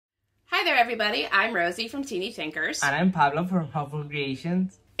Hi there, everybody. I'm Rosie from Teeny Tinkers. And I'm Pablo from Hopeful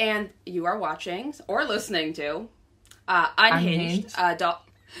Creations. And you are watching or listening to Unhinged.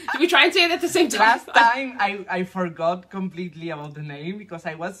 Did we try and say it at the same time? Last time, I forgot completely about the name because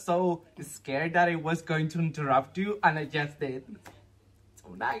I was so scared that I was going to interrupt you, and I just did.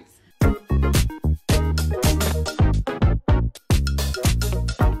 So nice.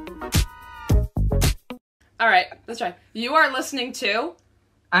 All right, let's try. You are listening to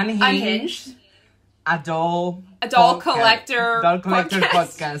Unhinged. A doll collector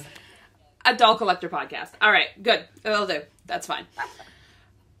podcast. A doll collector podcast. All right, good. That'll do. That's fine.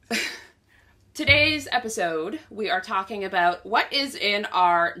 Today's episode, we are talking about what is in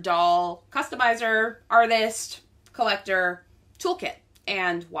our doll customizer, artist, collector toolkit,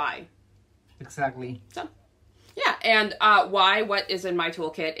 and why. Exactly. So, yeah, and why what is in my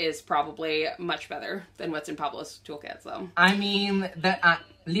toolkit is probably much better than what's in Pablo's toolkit, so. I mean,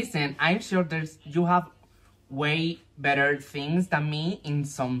 listen, I'm sure you have way better things than me in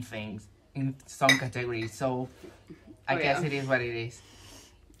some things, in some categories, so I guess it is what it is.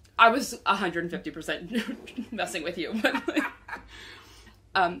 I was 150% messing with you.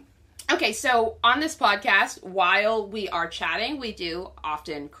 Okay, so on this podcast, while we are chatting, we do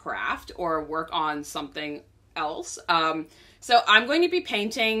often craft or work on something else. So I'm going to be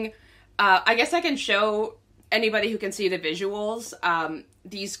painting, I guess I can show anybody who can see the visuals,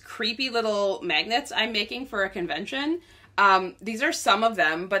 these creepy little magnets I'm making for a convention. These are some of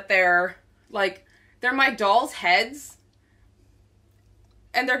them, but they're my doll's heads.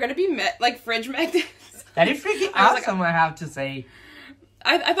 And they're going to be like fridge magnets. That is freaking awesome, I have to say.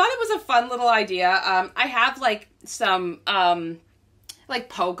 I thought it was a fun little idea. I have like some like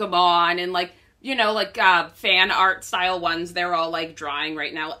Pokemon and like, you know, like fan art style ones. They're all like drawing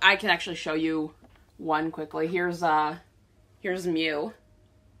right now. I can actually show you one quickly. Here's Mew.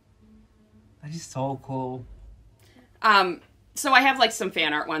 That is so cool. So I have like some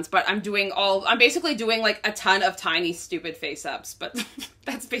fan art ones, but I'm basically doing like a ton of tiny stupid face ups, but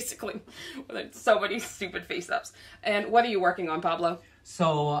that's basically so many stupid face ups. And what are you working on, Pablo?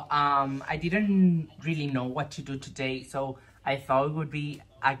 So, I didn't really know what to do today, so I thought it would be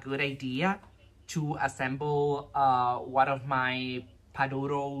a good idea to assemble one of my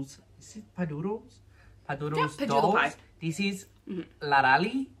Paduros. Is it Paduros? Paduros dolls. Pie. This is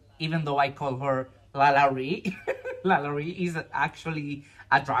Larali, even though I call her Lalari. Lalari is actually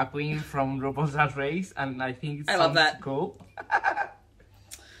a drag queen from RuPaul's Drag Race, and I think I love that. Cool.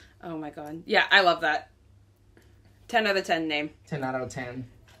 Oh my god. Yeah, I love that. 10 out of 10 name. 10 out of 10.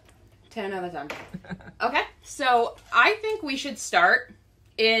 10 out of 10. Okay, so I think we should start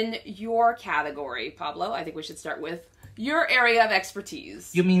in your category, Pablo. I think we should start with your area of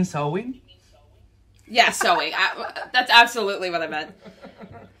expertise. You mean sewing? Yeah, sewing. That's absolutely what I meant.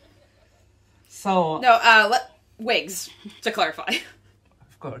 So... No, wigs, to clarify.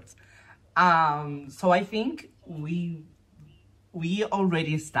 Of course. So I think we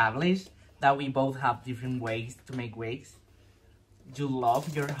already established that we both have different ways to make wigs. You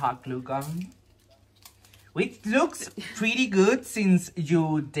love your hot glue gun, which looks pretty good since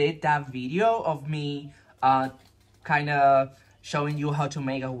you did that video of me kind of showing you how to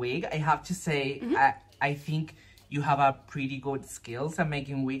make a wig. I have to say, I think you have a pretty good skills at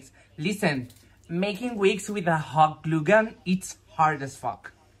making wigs. Listen, making wigs with a hot glue gun, it's hard as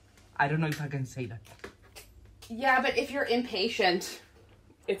fuck. I don't know if I can say that. Yeah, but if you're impatient,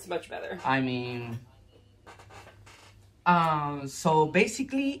 it's much better. I mean, so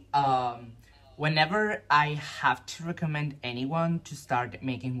basically, whenever I have to recommend anyone to start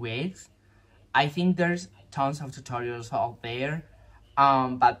making wigs, I think there's tons of tutorials out there.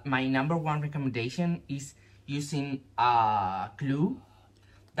 But my number one recommendation is using glue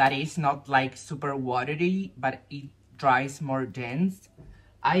that is not like super watery, but it dries more dense.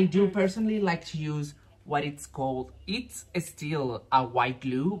 I do personally like to use what it's called. It's still a white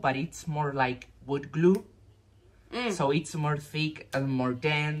glue, but it's more like wood glue. So it's more thick and more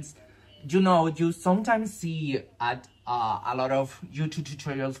dense. You know, you sometimes see at a lot of YouTube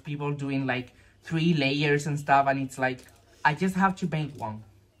tutorials people doing like 3 layers and stuff, and it's like, I just have to make one.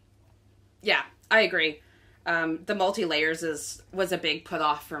 Yeah, I agree. The multi-layers was a big put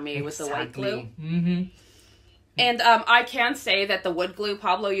off for me with the white glue. And I can say that the wood glue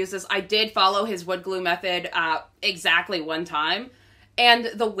Pablo uses, I did follow his wood glue method exactly one time. And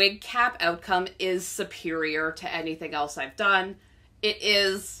the wig cap outcome is superior to anything else I've done. It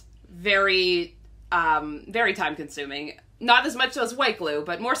is very, very time consuming. Not as much as white glue,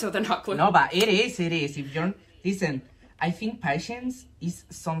 but more so than hot glue. No, but it is. If you're, listen, I think patience is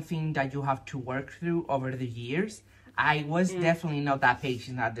something that you have to work through over the years. I was definitely not that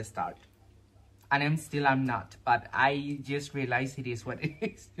patient at the start. and I'm not, but I just realized it is what it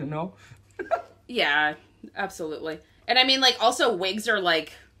is, you know? Yeah, absolutely. And I mean, like, also wigs are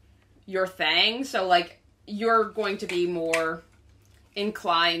like your thing, so like you're going to be more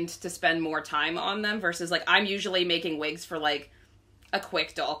inclined to spend more time on them versus like I'm usually making wigs for like a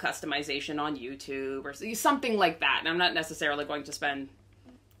quick doll customization on YouTube or something like that, and I'm not necessarily going to spend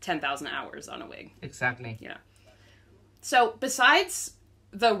 10,000 hours on a wig. Exactly. Yeah. So besides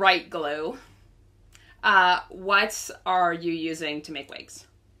the right glue, what are you using to make wigs?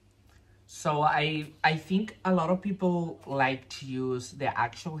 So I think a lot of people like to use the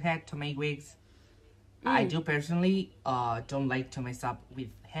actual head to make wigs. I do personally don't like to mess up with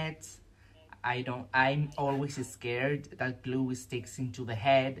heads. I'm always scared that glue sticks into the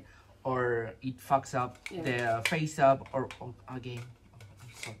head or it fucks up the face up or again.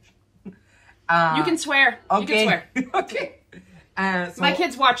 You can swear. Okay. You can swear. Okay. So, my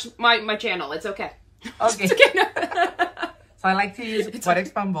kids watch my channel. It's okay. Okay. It's okay. So I like to use wet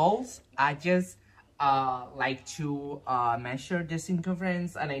expand balls. I just like to measure the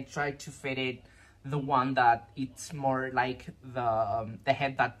circumference and I try to fit it the one that it's more like the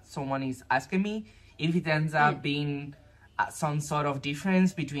head that someone is asking me. If it ends up being some sort of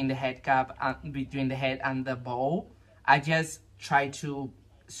difference between the head cap and between the head and the bow, I just try to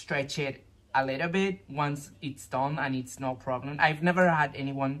stretch it a little bit once it's done and it's no problem. I've never had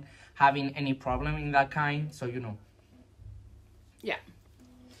anyone having any problem in that kind, so you know. Yeah.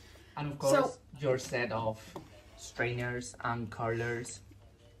 And of course, your set of strainers and curlers.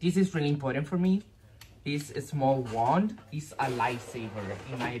 This is really important for me. This small wand is a lifesaver,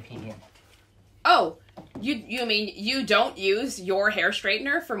 in my opinion. Oh, you mean you don't use your hair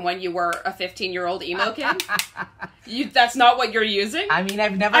straightener from when you were a 15-year-old emo kid? That's not what you're using? I mean,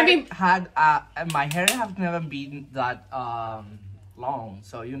 I've never had, my hair has never been that long,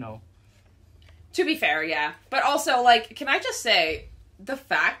 so you know. To be fair, yeah. But also, like, can I just say, the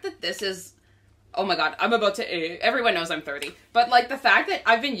fact that this is... Oh my god, I'm about to... Everyone knows I'm 30. But, like, the fact that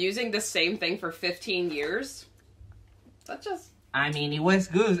I've been using the same thing for 15 years... That just... I mean, it was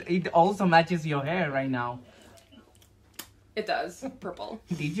good. It also matches your hair right now. It does. Purple.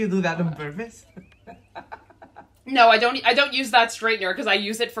 Did you do that on purpose? No, I don't use that straightener because I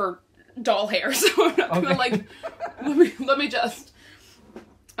use it for doll hair. So I'm not gonna, like... Let me just...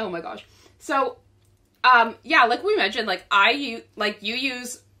 Oh my gosh. So, yeah, like we mentioned, like, you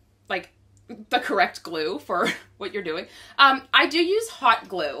use, like, the correct glue for what you're doing. I do use hot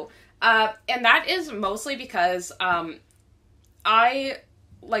glue, and that is mostly because, I,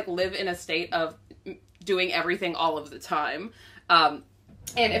 like, live in a state of doing everything all of the time, and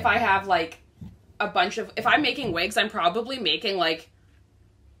if I have, like, if I'm making wigs, I'm probably making, like,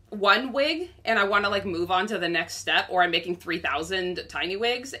 one wig, and I want to, like, move on to the next step, or I'm making 3,000 tiny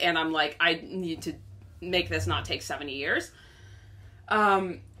wigs, and I'm like, I need to make this not take 70 years.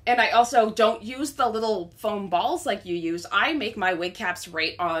 And I also don't use the little foam balls like you use. I make my wig caps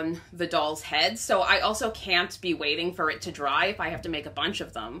right on the doll's head, so I also can't be waiting for it to dry if I have to make a bunch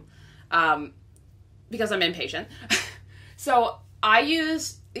of them, because I'm impatient. So I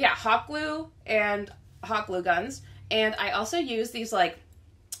use, hot glue and hot glue guns, and I also use these, like,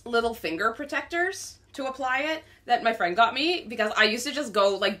 little finger protectors to apply it that my friend got me because I used to just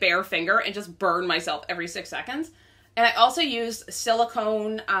go, like, bare finger and just burn myself every 6 seconds. And I also use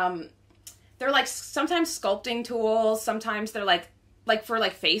silicone, they're, like, sometimes sculpting tools, sometimes they're, like for,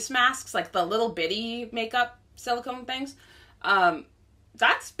 like, face masks, like the little bitty makeup silicone things.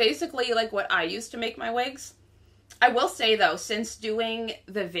 That's basically, like, what I use to make my wigs. I will say, though, since doing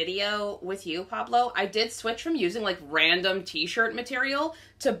the video with you, Pablo, I did switch from using, like, random t-shirt material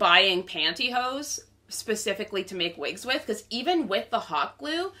to buying pantyhose specifically to make wigs with, because even with the hot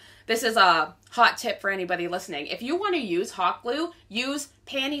glue, this is a hot tip for anybody listening. If you want to use hot glue, use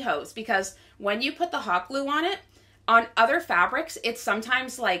pantyhose, because when you put the hot glue on it, on other fabrics, it's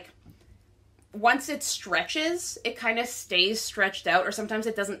sometimes, like, once it stretches, it kind of stays stretched out, or sometimes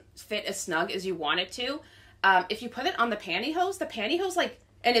it doesn't fit as snug as you want it to. If you put it on the pantyhose, like,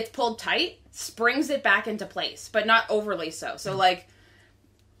 and it's pulled tight, springs it back into place, but not overly so. So, like,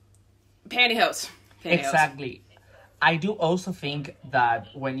 pantyhose. Exactly. I do also think that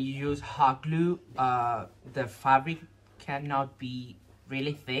when you use hot glue, the fabric cannot be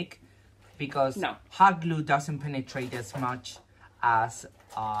really thick because hot glue doesn't penetrate as much as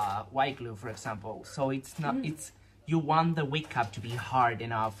white glue, for example. So it's not, you want the wig cap to be hard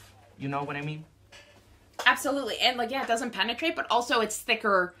enough. You know what I mean? Absolutely. And, like, yeah, it doesn't penetrate, but also it's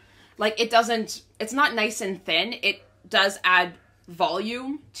thicker. Like, it's not nice and thin. It does add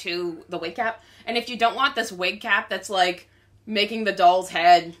volume to the wig cap. And if you don't want this wig cap that's, like, making the doll's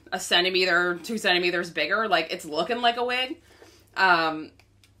head a centimeter, 2 centimeters bigger. Like, it's looking like a wig.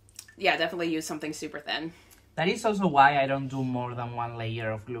 Yeah, definitely use something super thin. That is also why I don't do more than one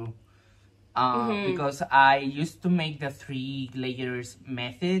layer of glue. Because I used to make the 3 layers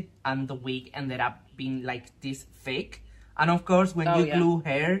method, and the wig ended up being like this thick. And of course, when you glue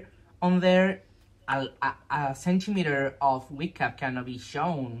hair on there, a centimeter of wig cap cannot be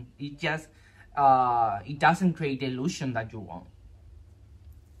shown. It just, it doesn't create the illusion that you want.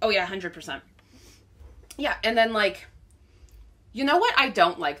 Oh yeah, 100%. Yeah, and then like, you know what I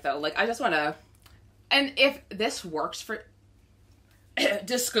don't like though? Like, I just want to, and if this works for,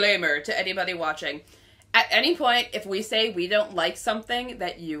 disclaimer to anybody watching, at any point, if we say we don't like something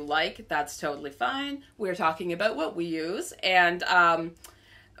that you like, that's totally fine. We're talking about what we use, and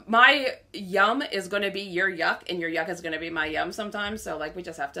my yum is going to be your yuck, and your yuck is going to be my yum sometimes, so like, we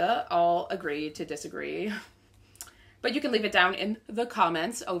just have to all agree to disagree. But you can leave it down in the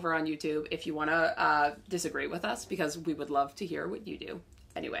comments over on YouTube if you want to disagree with us, because we would love to hear what you do.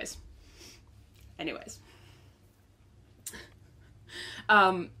 Anyways.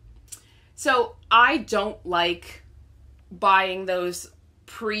 So I don't like buying those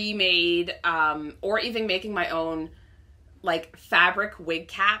pre-made, or even making my own, like, fabric wig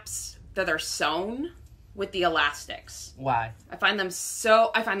caps that are sewn with the elastics. Why? I find them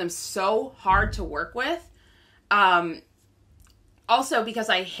so hard to work with. Also because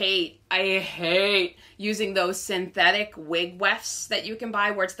I hate using those synthetic wig wefts that you can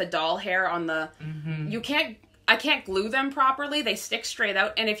buy where it's the doll hair on the, I can't glue them properly. They stick straight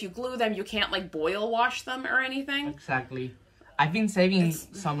out. And if you glue them, you can't like boil wash them or anything. Exactly. I've been saving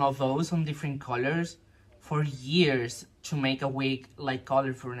some of those on different colors for years to make a wig like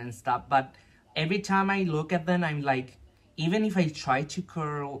colorful and stuff. But every time I look at them, I'm like, even if I try to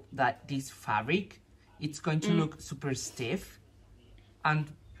curl this fabric, it's going to look super stiff. And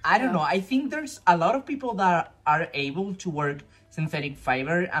I don't know, I think there's a lot of people that are able to work synthetic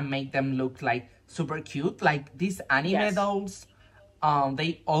fiber and make them look like super cute. Like these anime dolls,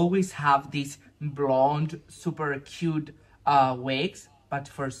 they always have these blonde, super cute wigs. But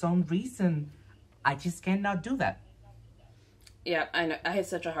for some reason, I just cannot do that. Yeah, I know. I had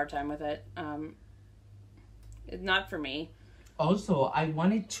such a hard time with it. Not for me. Also, I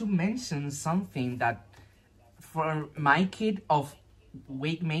wanted to mention something that for my kid of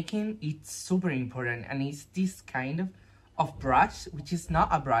wig making, it's super important, and it's this kind of brush, which is not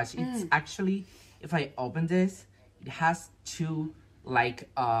a brush. It's actually, if I open this, it has 2 like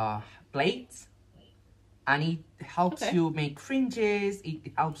blades, and it helps you make fringes.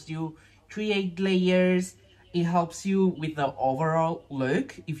 It helps you create layers. It helps you with the overall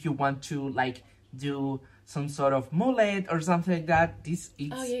look if you want to like do some sort of mullet or something like that. This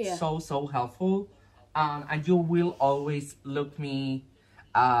is so helpful. And you will always look me,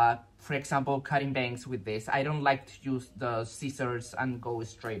 for example, cutting bangs with this. I don't like to use the scissors and go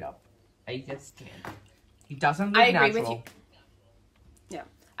straight up. I just can't. It doesn't look natural. With you. Yeah,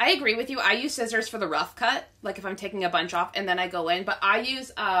 I agree with you. I use scissors for the rough cut, like if I'm taking a bunch off, and then I go in. But I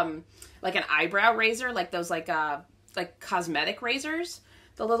use like an eyebrow razor, like those like cosmetic razors,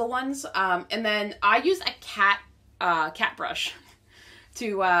 the little ones. And then I use a cat brush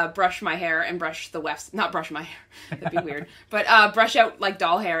to brush my hair and brush the wefts. Not brush my hair, that'd be weird. But brush out like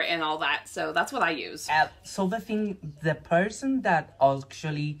doll hair and all that. So that's what I use. So the person that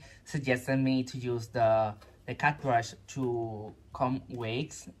actually suggested me to use the cat brush to comb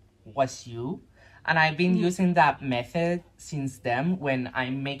wigs was you. And I've been using that method since then when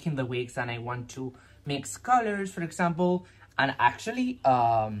I'm making the wigs and I want to mix colors, for example. And actually,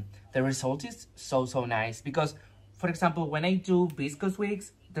 the result is so nice because, for example, when I do viscose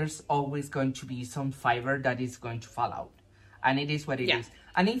wigs, there's always going to be some fiber that is going to fall out. And it is what it is.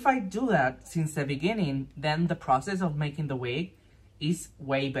 And if I do that since the beginning, then the process of making the wig is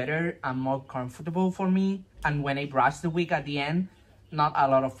way better and more comfortable for me. And when I brush the wig at the end, not a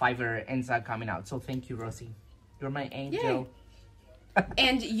lot of fiber ends up coming out. So thank you, Rosie. You're my angel.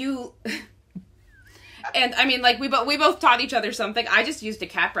 And you... And I mean, like, we both taught each other something. I just used a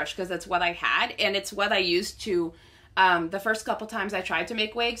cat brush because that's what I had. And it's what I used to... the first couple times I tried to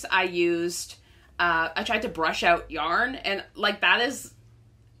make wigs, I tried to brush out yarn. And, like,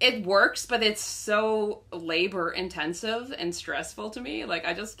 it works, but it's so labor intensive and stressful to me. Like,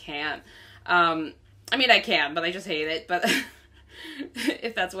 I just can't. I mean, I can, but I just hate it. But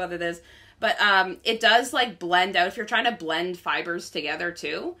if that's what it is. But it does, like, blend out. If you're trying to blend fibers together,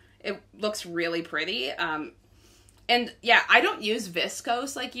 too, it looks really pretty. And, yeah, I don't use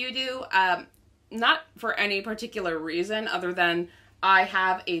viscose like you do. Not for any particular reason other than I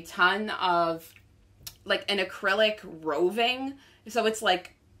have a ton of like an acrylic roving. So it's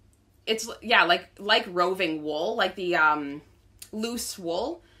like, like roving wool, like the loose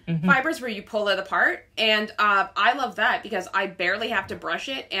wool fibers where you pull it apart. And I love that because I barely have to brush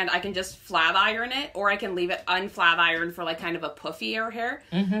it, and I can just flat iron it, or I can leave it unflat ironed for like kind of a puffier hair,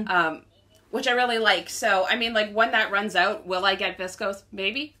 which I really like. So, I mean, like when that runs out, will I get viscose?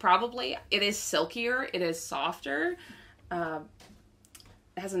 Maybe, probably. It is silkier. It is softer. It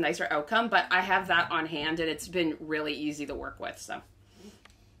has a nicer outcome, but I have that on hand, and it's been really easy to work with. So,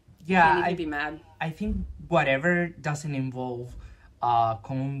 yeah, I'd be mad. I think whatever doesn't involve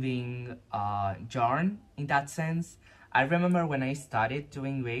combing yarn in that sense. I remember when I started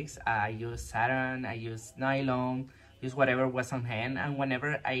doing wigs, I used satin, I used nylon, used whatever was on hand, and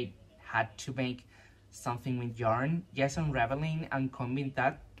whenever I had to make something with yarn, just unraveling and combing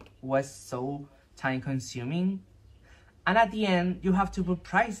that was so time consuming. And at the end, you have to put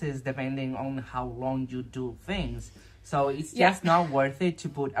prices depending on how long you do things. So it's just not worth it to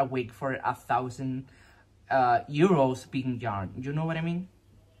put a wig for 1,000 euros being yarn. You know what I mean?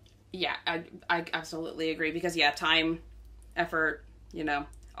 Yeah, I absolutely agree because time, effort,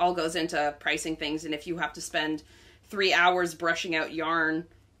 all goes into pricing things. And if you have to spend 3 hours brushing out yarn,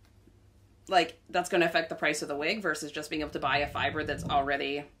 like that's going to affect the price of the wig versus just being able to buy a fiber that's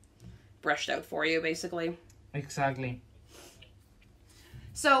already brushed out for you, basically. Exactly.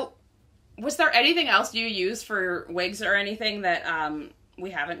 So, was there anything else you use for wigs or anything that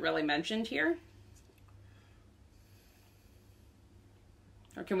we haven't really mentioned here?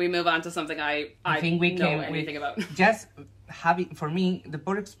 Or can we move on to something I think we know anything about? Just having, for me, the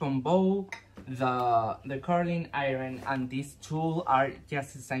Borex bow, the curling iron, and this tool are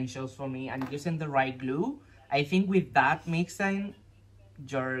just essentials for me. And using the right glue, I think with that mixing,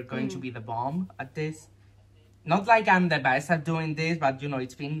 you're going to be the bomb at this. Not like I'm the best at doing this, but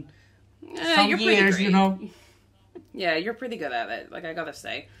it's been some years, Yeah, you're pretty good at it, like I gotta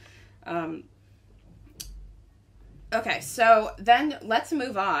say. Okay, so then let's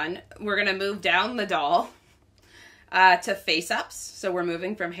move on. We're gonna move down the doll to face ups. So we're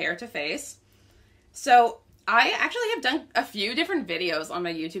moving from hair to face. So I actually have done a few different videos on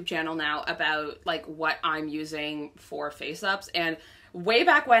my YouTube channel now about like what I'm using for face ups, and way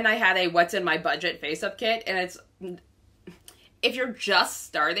back when I had a what's in my budget face up kit, and it's, if you're just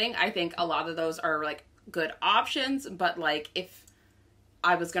starting, I think a lot of those are like good options, but like if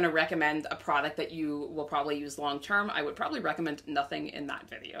I was going to recommend a product that you will probably use long term, I would probably recommend nothing in that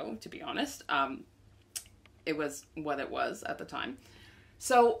video, to be honest. It was what it was at the time.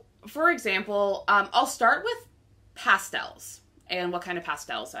 So, for example, I'll start with pastels and what kind of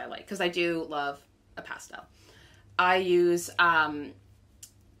pastels I like, because I do love a pastel. I use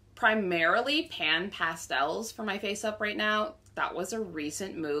primarily pan pastels for my face up right now. That was a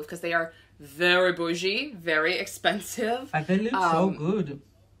recent move because they are very bougie, very expensive. They look so good.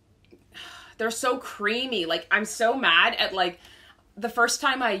 They're so creamy. Like, I'm so mad at, like, the first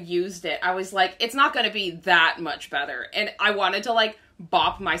time I used it, I was like, it's not going to be that much better. And I wanted to, like,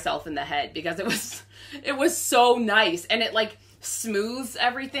 bop myself in the head because it was so nice. And it, like, smooths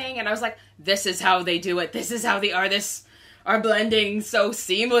everything. And I was like, this is how they do it. This is how the artists are blending so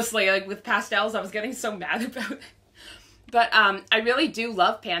seamlessly. Like, with pastels, I was getting so mad about it. But I really do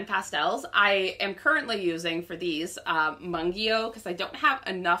love pan pastels. I am currently using for these Mungio because I don't have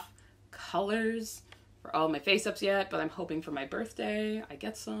enough colors for all my face ups yet, but I'm hoping for my birthday I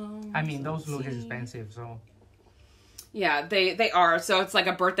get some. I mean, those look expensive, so. Yeah, they are. So it's like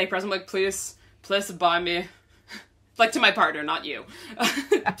a birthday present. Like, please buy me, like to my partner, not you.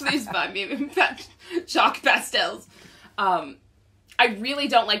 Please buy me chalk pastels. I really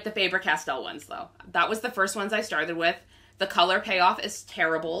don't like the Faber-Castell ones though. That was the first ones I started with. The color payoff is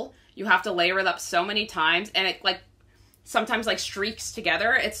terrible. You have to layer it up so many times, and it like sometimes like streaks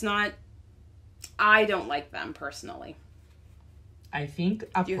together. It's not, I don't like them personally. I think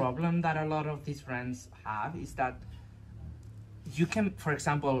a problem that a lot of these brands have is that you can, for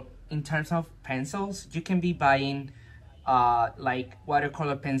example, in terms of pencils, you can be buying like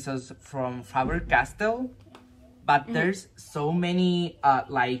watercolor pencils from Faber-Castell, but there's so many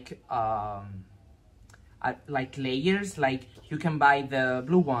like layers. Like you can buy the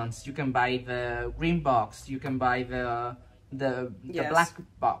blue ones, you can buy the green box, you can buy the black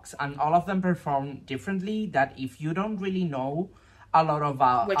box, and all of them perform differently. That if you don't really know a lot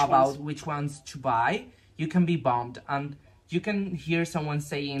about which ones to buy, you can be bummed. And you can hear someone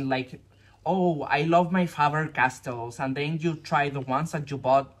saying like, oh, I love my Faber-Castells, and then you try the ones that you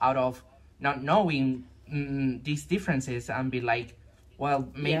bought out of not knowing these differences and be like, well,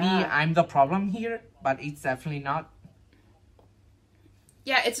 maybe I'm the problem here, but it's definitely not.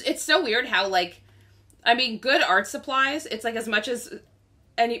 Yeah, it's so weird how like I mean, good art supplies, it's like as much as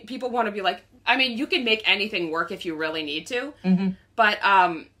any people want to be like, I mean, you can make anything work if you really need to, but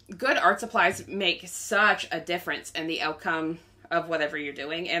good art supplies make such a difference in the outcome of whatever you're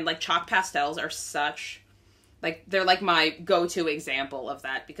doing. And like chalk pastels are such, like, they're like my go-to example of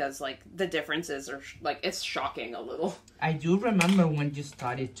that, because like the differences are like, it's shocking a little. I do remember when you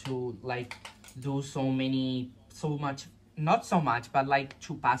started to like do not so much, but like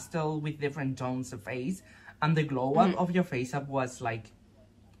to pastel with different tones of face, and the glow up of your face up was like,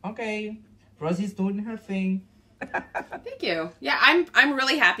 okay, Rosie's doing her thing. Thank you. Yeah, I'm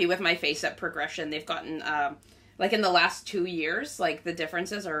really happy with my face up progression. They've gotten like in the last 2 years, like the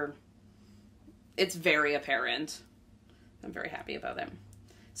differences are, it's very apparent. I'm very happy about them.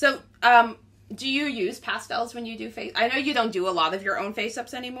 So, do you use pastels when you do face? I know you don't do a lot of your own face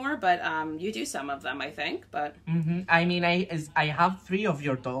ups anymore, but you do some of them, I think. But I mean, I have 3 of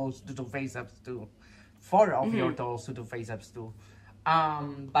your dolls to do face ups too, 4 of your dolls to do face ups too.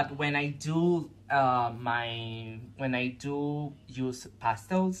 But when I do use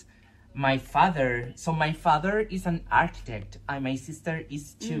pastels, my father is an architect and my sister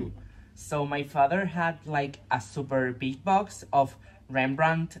is too. So my father had like a super big box of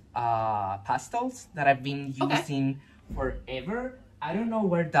Rembrandt pastels that I've been using forever. I don't know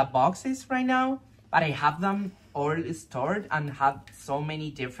where the box is right now, but I have them all stored and have so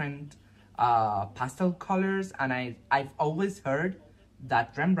many different pastel colors, and I've always heard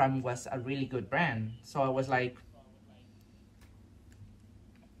that Rembrandt was a really good brand. So I was like,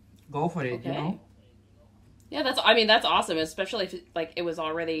 go for it, you know? Yeah, that's awesome, especially if like it was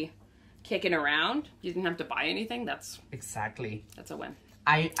already kicking around. You didn't have to buy anything. That's a win.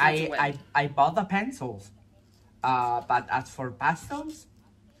 I bought the pencils, but as for pastels,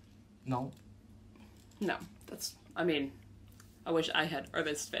 no. I mean, I wish I had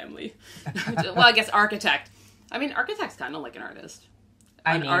artist family. Well, I guess architect. I mean, architect's kind of like an artist.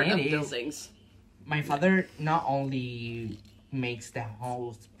 An art of buildings. My father not only makes the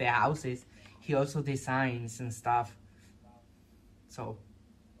houses, he also designs and stuff. So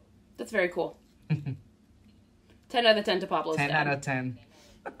that's very cool. 10 out of 10 to Pablo's 10 dad. out of 10.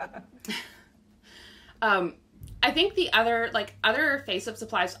 I think the other face-up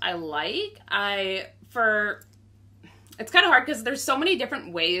supplies I like, it's kind of hard because there's so many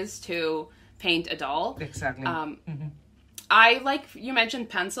different ways to paint a doll. Exactly. I like, you mentioned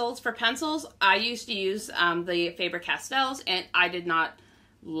pencils. For pencils, I used to use the Faber-Castells, and I did not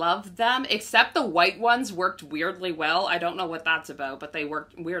love them, except the white ones worked weirdly well. I don't know what that's about, but they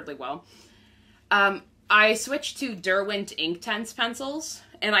worked weirdly well. I switched to Derwent Inktense pencils,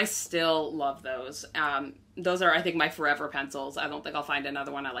 and I still love those. Those are, I think, my forever pencils. I don't think I'll find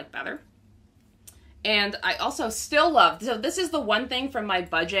another one I like better. And I also still love, so this is the one thing from my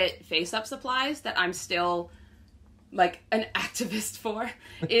budget face-up supplies that I'm still like an activist for,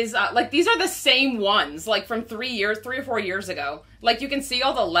 is like these are the same ones like from 3 or 4 years ago. Like you can see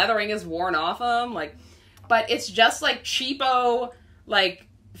all the leathering is worn off them, like, but it's just like cheapo, like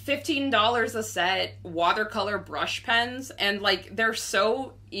 $15 a set watercolor brush pens, and like they're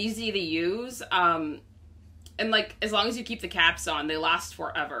so easy to use, and like as long as you keep the caps on, they last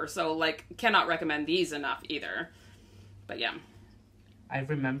forever. So like cannot recommend these enough either. But yeah, I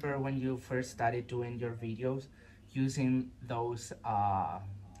remember when you first started doing your videos using those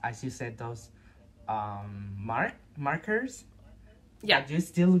as you said, those markers that you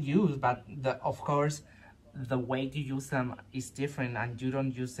still use, but of course the way you use them is different, and you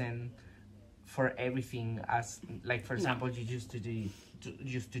don't use them for everything as like, for example, you used to do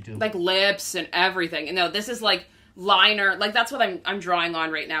like lips and everything. No, this is like liner, like that's what I'm drawing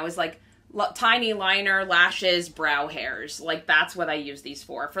on right now, is like tiny liner, lashes, brow hairs. Like that's what I use these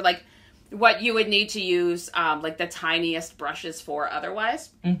for like what you would need to use like the tiniest brushes for otherwise.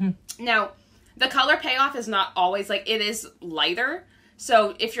 Now, the color payoff is not always like, it is lighter.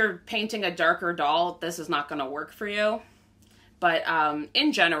 So if you're painting a darker doll, this is not going to work for you. But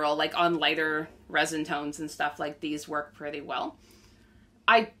in general, like on lighter resin tones and stuff, like these work pretty well.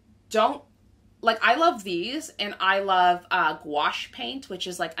 I love these, and I love gouache paint, which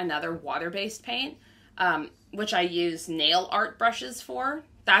is like another water-based paint, which I use nail art brushes for.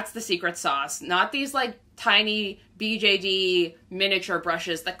 That's the secret sauce. Not these like tiny BJD miniature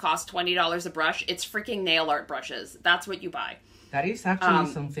brushes that cost $20 a brush. It's freaking nail art brushes. That's what you buy. That is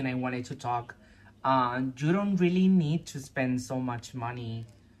actually something I wanted to talk. You don't really need to spend so much money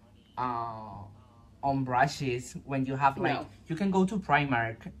on brushes when you have like, you can go to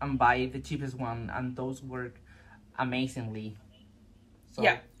Primark and buy the cheapest one, and those work amazingly. So.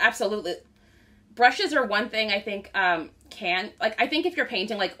 Yeah, absolutely. brushes are one thing I think I think if you're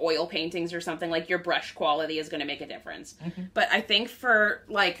painting like oil paintings or something, like your brush quality is going to make a difference. But I think for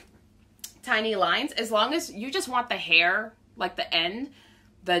like tiny lines, as long as you just want the hair, like the end,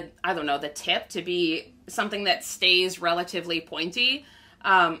 the tip to be something that stays relatively pointy.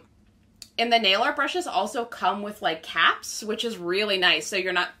 And the nail art brushes also come with like caps, which is really nice. So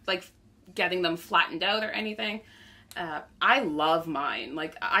you're not like getting them flattened out or anything. I love mine.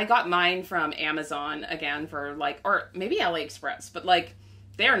 Like I got mine from Amazon again for like, or maybe AliExpress, but like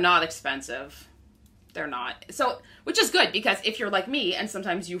they're not expensive. They're not. So, which is good because if you're like me and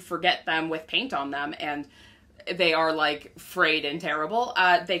sometimes you forget them with paint on them and they are like frayed and terrible,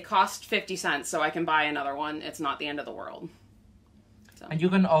 they cost 50 cents. So I can buy another one. It's not the end of the world. So. And you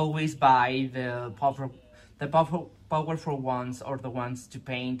can always buy the powerful ones or the ones to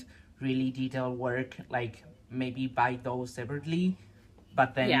paint really detailed work, like maybe buy those separately,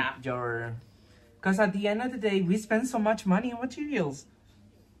 but then because at the end of the day, we spend so much money on materials.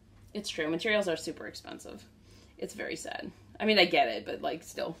 It's true. Materials are super expensive. It's very sad. I mean, I get it, but like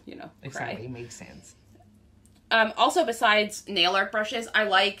still, Exactly, makes sense. Also, besides nail art brushes, I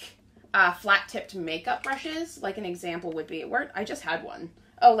like flat-tipped makeup brushes. Like an example would be, I just had one.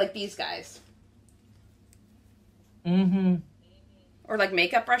 Oh, like these guys. Or like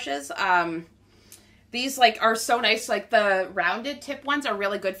makeup brushes. These like are so nice. Like the rounded tip ones are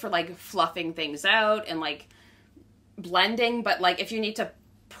really good for like fluffing things out and like blending. But like if you need to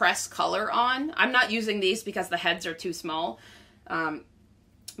press color on, I'm not using these because the heads are too small.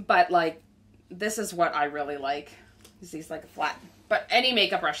 But like this is what I really like. Is these like flat. But any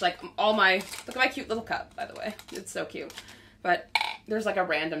makeup brush, like look at my cute little cup, by the way. It's so cute. But there's like a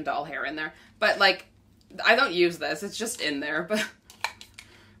random doll hair in there. But like, I don't use this. It's just in there. But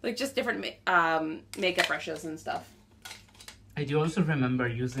like just different makeup brushes and stuff. I do also remember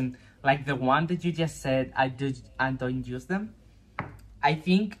using, like the one that you just said, I don't use them. I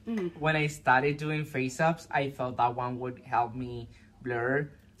think when I started doing face-ups, I thought that one would help me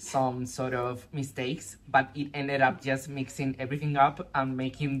blur some sort of mistakes, but it ended up just mixing everything up and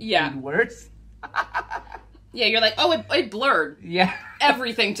making it worse. Yeah, you're like, oh, it blurred. Yeah.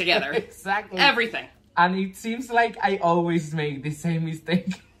 Everything together. Exactly. Everything. And it seems like I always make the same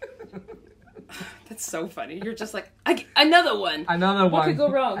mistake. That's so funny. You're just like, another one. Another one. What could go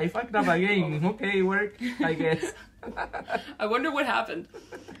wrong? I fucked up again. Okay, work, I guess. I wonder what happened.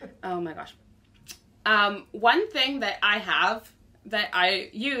 Oh my gosh. One thing that I have that I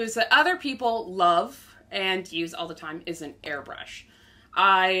use that other people love and use all the time is an airbrush.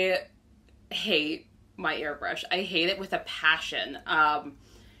 I hate my airbrush. I hate it with a passion.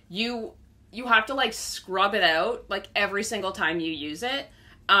 You have to like scrub it out like every single time you use it.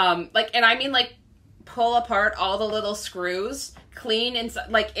 And I mean like pull apart all the little screws, clean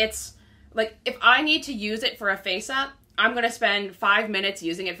inside. Like it's like if I need to use it for a face up, I'm gonna spend 5 minutes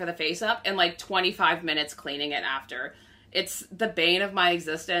using it for the face up and like 25 minutes cleaning it after. It's the bane of my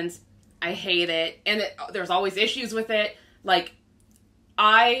existence. I hate it. And there's always issues with it. Like,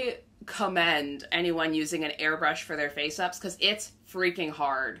 I commend anyone using an airbrush for their face-ups because it's freaking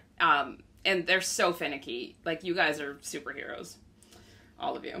hard. And they're so finicky. Like, you guys are superheroes.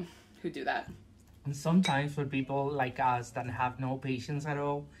 All of you who do that. And sometimes for people like us that have no patience at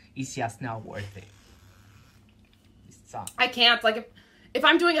all, it's just not worth it. I can't. Like, if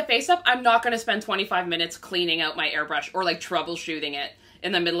I'm doing a face-up, I'm not going to spend 25 minutes cleaning out my airbrush or, like, troubleshooting it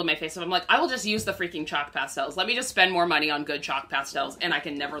in the middle of my face-up. I'm like, I will just use the freaking chalk pastels. Let me just spend more money on good chalk pastels, and I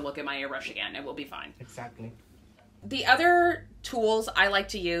can never look at my airbrush again. It will be fine. Exactly. The other tools I like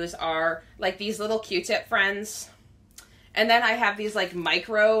to use are, like, these little Q-tip friends. And then I have these, like,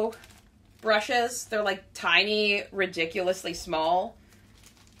 micro brushes. They're, like, tiny, ridiculously small.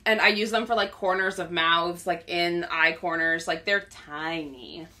 And I use them for, like, corners of mouths, like, in eye corners. Like, they're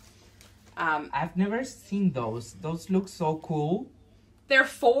tiny. I've never seen those. Those look so cool. They're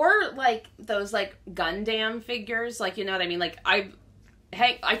for, like, those, like, Gundam figures. Like, you know what I mean? Like, I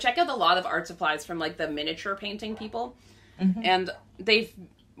check out a lot of art supplies from, like, the miniature painting people. Mm-hmm. And they've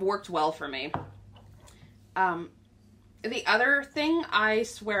worked well for me. The other thing I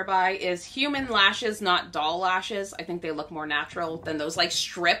swear by is human lashes, not doll lashes. I think they look more natural than those, like,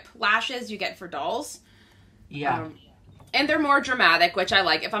 strip lashes you get for dolls. Yeah. And they're more dramatic, which I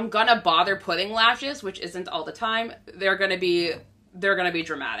like. If I'm gonna bother putting lashes, which isn't all the time, they're gonna be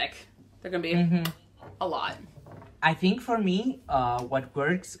dramatic. They're gonna be a lot. I think for me, what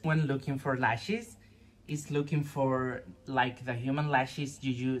works when looking for lashes is looking for, like, the human lashes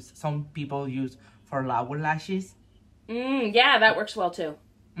some people use for lower lashes. Yeah, that works well too.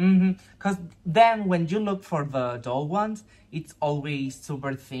 Because then when you look for the doll ones, it's always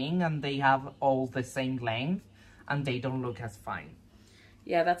super thin and they have all the same length and they don't look as fine.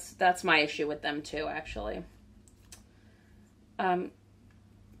 Yeah, that's my issue with them too, actually.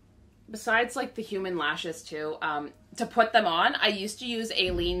 Besides like the human lashes too, to put them on, I used to use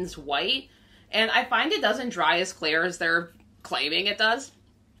Aleene's white, and I find it doesn't dry as clear as they're claiming it does.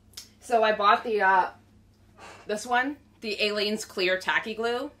 So I bought the this one, the Aleene's clear tacky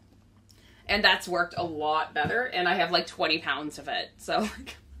glue, and that's worked a lot better, and I have like 20 pounds of it, so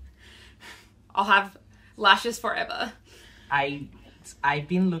I'll have lashes forever. I've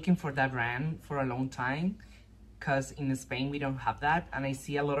been looking for that brand for a long time, because in Spain we don't have that, and I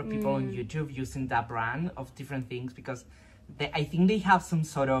see a lot of people on YouTube using that brand of different things, because I think they have some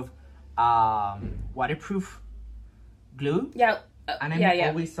sort of waterproof glue. Yeah. And I'm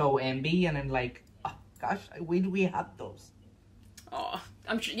always so envy, and I'm like, oh gosh, I wish we had those. Oh,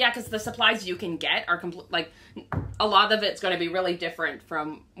 I'm sure, yeah, because the supplies you can get are like a lot of it's going to be really different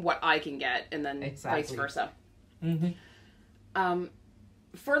from what I can get, and then vice versa.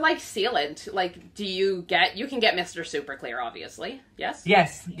 For like sealant, like you can get Mr. Super Clear, obviously. Yes.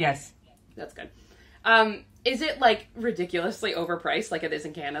 Yes. That's good. Is it like ridiculously overpriced, like it is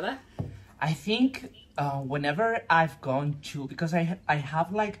in Canada? I think whenever I've gone to, because I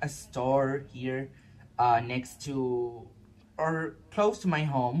have like a store here next to or close to my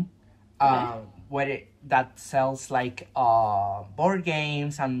home, that sells like board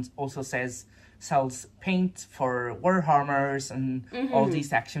games and also sells paint for Warhammers and all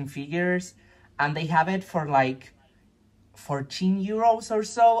these action figures, and they have it for like 14 euros or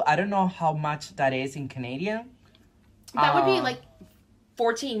so. I don't know how much that is in Canadian. That would be like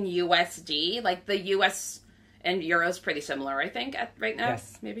 14 USD. Like the US and euros pretty similar, I think, right now.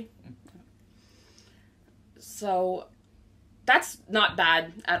 Yes. Maybe. So that's not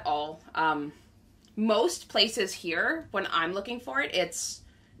bad at all. Most places here, when I'm looking for it, it's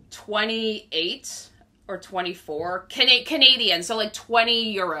 28 or 24 Canadian. So like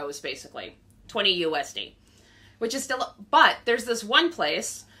 20 euros, basically. 20 USD. Which is still... But there's this one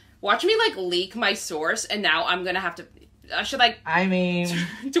place... Watch me, like, leak my source, and now I'm gonna have to...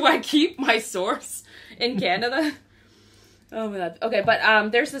 do I keep my source in Canada? Oh my god. Okay,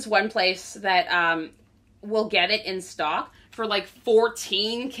 but there's this one place that will get it in stock for like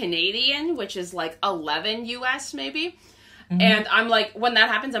 14 Canadian, which is like 11 US maybe. And I'm like, when that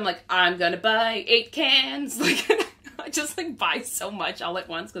happens, I'm like, I'm gonna buy 8 cans. Like, I just like buy so much all at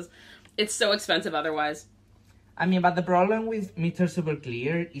once because it's so expensive otherwise. I mean, but the problem with Mr. Super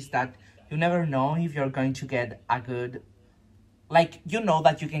Clear is that you never know if you're going to get a good... Like, you know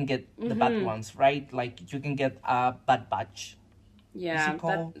that you can get the bad ones, right? Like, you can get a bad batch. Yeah.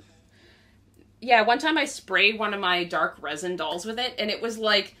 Yeah, one time I sprayed one of my dark resin dolls with it, and it was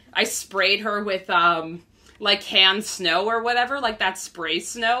like, I sprayed her with, like, hand snow or whatever, like that spray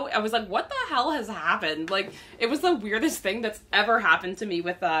snow. I was like, what the hell has happened? Like, it was the weirdest thing that's ever happened to me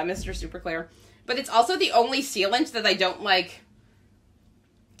with Mr. Super Clear. But it's also the only sealant that I don't, like,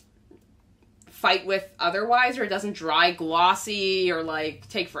 fight with otherwise, or it doesn't dry glossy, or, like,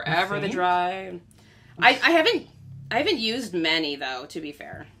 take forever to dry. I haven't used many, though, to be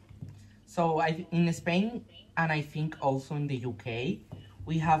fair. So, in Spain, and I think also in the UK,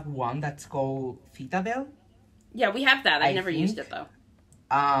 we have one that's called Citadel. Yeah, we have that. I've never used it, though.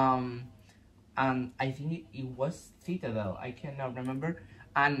 And I think it was Citadel. I cannot remember.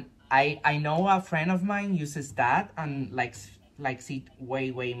 And I know a friend of mine uses that and likes it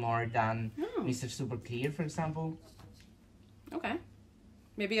way more than Mr. Super Clear, for example. Okay.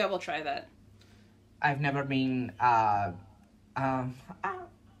 Maybe I will try that. I've never been a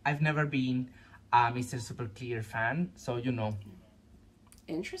Mr. Super Clear fan, so you know.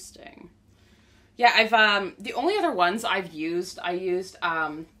 Interesting. Yeah, I've the only other ones I used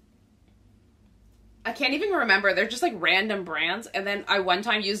I can't even remember. They're just like random brands. And then I one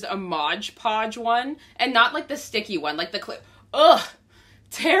time used a Mod Podge one, and not like the sticky one, like the clip. Ugh,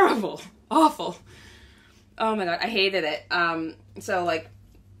 terrible, awful. Oh my god, I hated it. So like,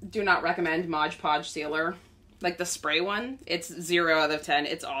 do not recommend Mod Podge sealer. Like the spray one, it's 0 out of 10.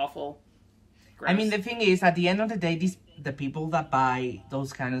 It's awful. Gross. I mean, the thing is, at the end of the day, the people that buy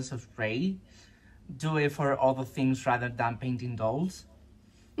those kinds of spray do it for other things rather than painting dolls.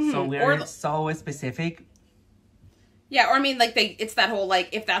 So we're so specific. Yeah, or I mean, like, it's that whole, like,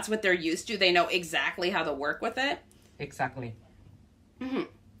 if that's what they're used to, they know exactly how to work with it. Exactly.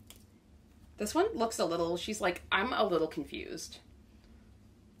 This one looks a little, she's like, I'm a little confused.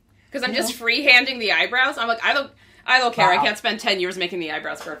 Because I'm just freehanding the eyebrows. I'm like, I don't care. Wow. I can't spend 10 years making the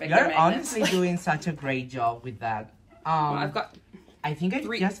eyebrows perfect. You're honestly doing such a great job with that. Well, I think I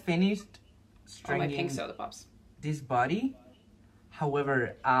just finished Oh, my pink stringing soda pops. this body.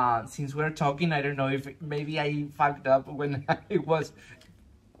 However, since we're talking, I don't know if maybe I fucked up when I was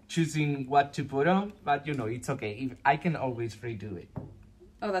choosing what to put on, but you know, it's okay. If I can always redo it.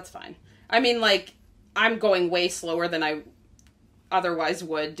 Oh, that's fine. I mean, like, I'm going way slower than I otherwise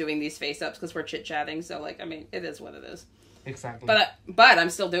would doing these face-ups because we're chit-chatting, so, like, I mean, it is what it is. Exactly. But I'm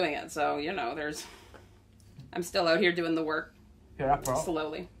still doing it, so, you know, I'm still out here doing the work. You're a pro.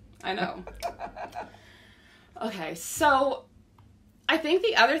 Slowly. I know. Okay, so I think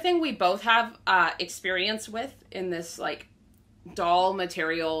the other thing we both have experience with in this, like, doll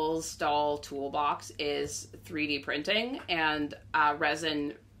materials, doll toolbox is 3D printing and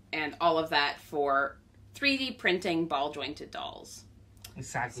resin and all of that for 3D printing ball jointed dolls.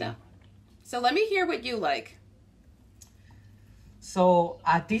 Exactly. So let me hear what you like. So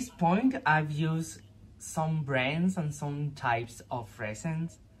at this point, I've used some brands and some types of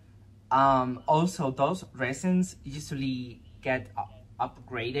resins. Also, those resins usually get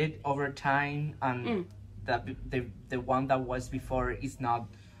upgraded over time, and the one that was before is not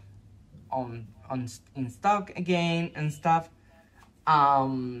in stock again and stuff.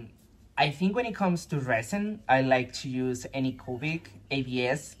 I think when it comes to resin, I like to use any cubic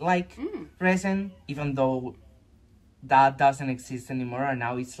ABS like resin, even though that doesn't exist anymore, and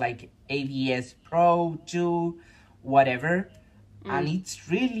now it's like ABS Pro 2, whatever. And it's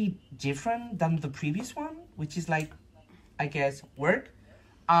really different than the previous one, which is like, I guess, work.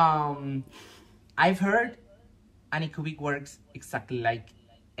 I've heard Anycubic works exactly like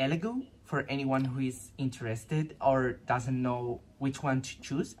Elegoo for anyone who is interested or doesn't know which one to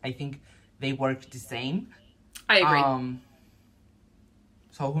choose. I think they work the same. I agree.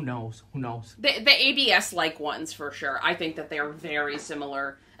 So who knows? Who knows? The ABS-like ones, for sure. I think that they're very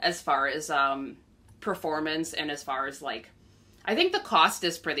similar as far as performance and as far as, like... I think the cost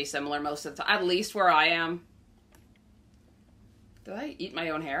is pretty similar most of the time, at least where I am. Did I eat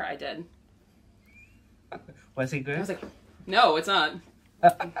my own hair? I did. Was it good? I was like, no, it's not.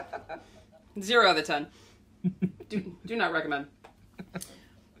 0 out of 10. Do not recommend.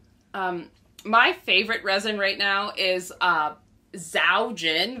 My favorite resin right now is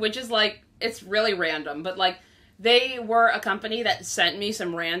Zaojin, which is like, it's really random, but like, they were a company that sent me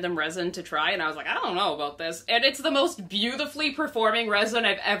some random resin to try, and I was like, I don't know about this. And it's the most beautifully performing resin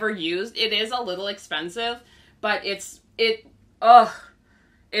I've ever used. It is a little expensive, but it's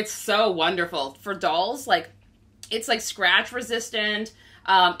so wonderful. For dolls, like, it's like scratch resistant.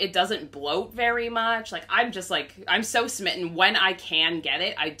 It doesn't bloat very much. Like, I'm so smitten. When I can get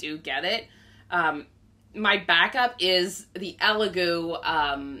it, I do get it. My backup is the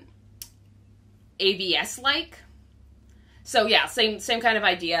Elegoo ABS-like. So yeah, same kind of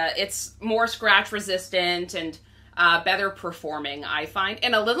idea. It's more scratch resistant and better performing, I find,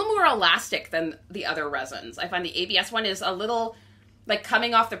 and a little more elastic than the other resins. I find the ABS one is a little, like,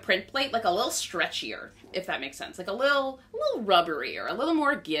 coming off the print plate, like a little stretchier, if that makes sense. Like a little rubberier, a little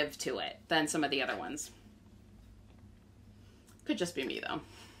more give to it than some of the other ones. Could just be me, though.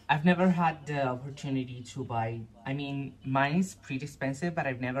 I've never had the opportunity to buy, I mean, mine is pretty expensive, but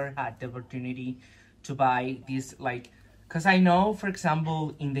I've never had the opportunity to buy these, like, because I know, for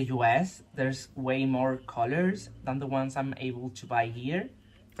example, in the US, there's way more colors than the ones I'm able to buy here,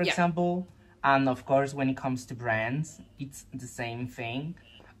 for example. And of course, when it comes to brands, it's the same thing.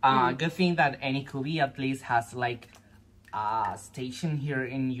 Good thing that Anycubi at least has like a station here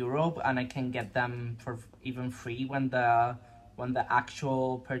in Europe, and I can get them for even free when the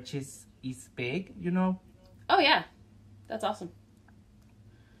actual purchase is big, you know? Oh yeah, that's awesome.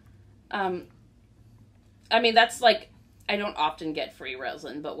 I mean, that's like, I don't often get free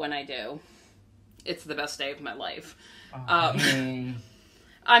resin, but when I do, it's the best day of my life. I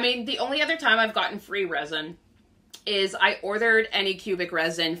mean, the only other time I've gotten free resin is I ordered Anycubic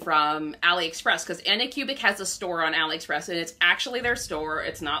resin from AliExpress, because Anycubic has a store on AliExpress, and it's actually their store.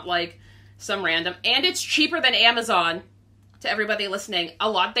 It's not like some random, and it's cheaper than Amazon. To everybody listening,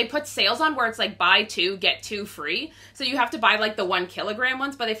 they put sales on where it's like buy 2, get 2 free. So you have to buy like the 1 kilogram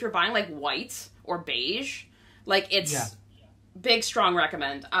ones, but if you're buying like white or beige, like it's big, strong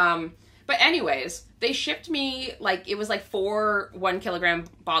recommend. But anyways, they shipped me, like, it was like 4 1 kilogram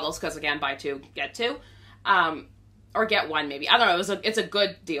bottles, because again, buy 2, get 2. Or get 1 maybe. I don't know, it's a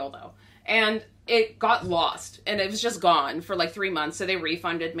good deal though. And it got lost, and it was just gone for like 3 months, so they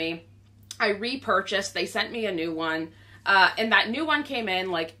refunded me. I repurchased, they sent me a new one. And that new one came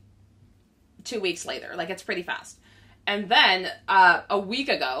in like 2 weeks later. Like, it's pretty fast. And then a week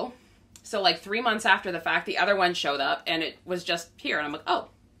ago, so like 3 months after the fact, the other one showed up, and it was just here. And I'm like, oh,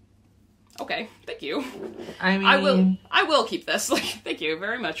 Okay, thank you. I mean, I will keep this. Like, thank you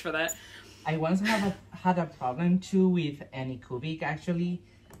very much for that. I once had a problem too with Anycubic actually,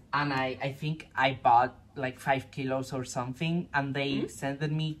 and I think I bought like 5 kilos or something, and they sent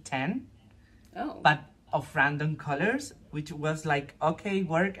me 10. Oh. But of random colors, which was like, okay,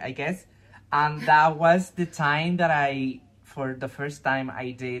 work, I guess. And that was the time that for the first time,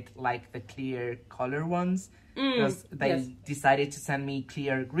 I did like the clear color ones. Because they decided to send me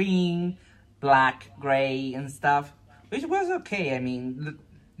clear green, black, gray, and stuff, which was okay. I mean,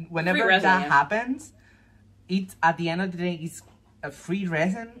 whenever that happens, it's at the end of the day, it's a free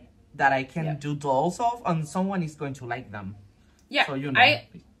resin that I can do dolls of, and someone is going to like them. Yeah, so, you know.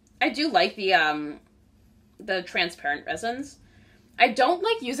 I do like the transparent resins. I don't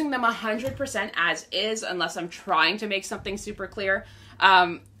like using them 100% as is unless I'm trying to make something super clear.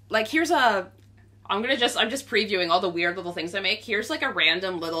 Like here's I'm just previewing all the weird little things I make. Here's like a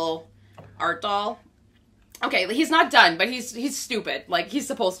random little art doll. Okay, he's not done, but he's stupid. Like he's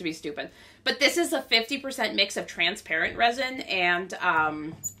supposed to be stupid. But this is a 50% mix of transparent resin and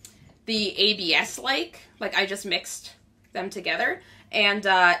the ABS like I just mixed them together. And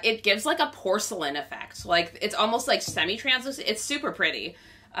it gives like a porcelain effect. Like it's almost like semi-translucent. It's super pretty.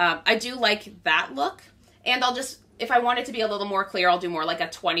 I do like that look. And I'll just, if I want it to be a little more clear, I'll do more like a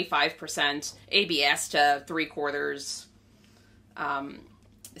 25% ABS to 3/4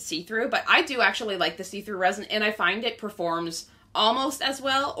 see-through. But I do actually like the see-through resin, and I find it performs almost as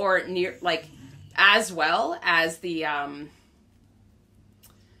well or near like as well as the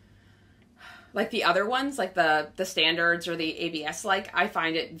like the other ones, like the standards or the ABS, like I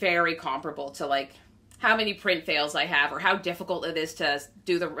find it very comparable to like how many print fails I have or how difficult it is to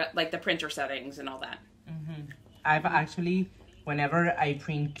do the printer settings and all that. I've actually, whenever I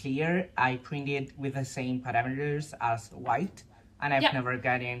print clear, I print it with the same parameters as white, and I've never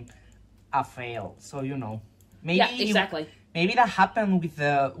gotten a fail. So you know, maybe exactly. Maybe that happened with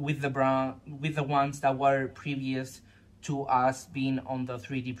the ones that were previous to us being on the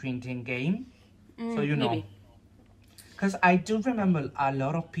 3D printing game. So you know, because I do remember a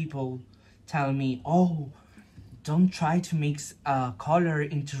lot of people tell me, "Oh, don't try to mix color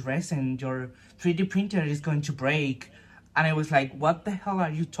into resin. Your 3D printer is going to break." And I was like, "What the hell are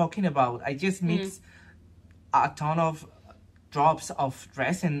you talking about? I just mixed a ton of drops of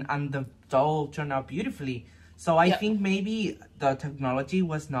resin, and the doll turned out beautifully." So I think maybe the technology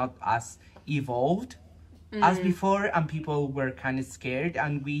was not as evolved as before, and people were kind of scared,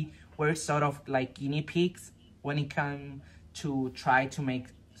 and we were sort of like guinea pigs when it came to try to make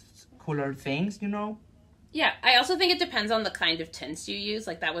cooler things, you know? Yeah, I also think it depends on the kind of tints you use.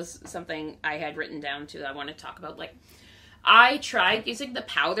 Like, that was something I had written down, too, that I want to talk about. Like, I tried using the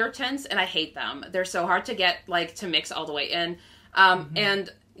powder tints, and I hate them. They're so hard to get, like, to mix all the way in. And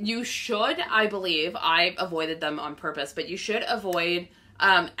you should, I believe, I avoided them on purpose, but you should avoid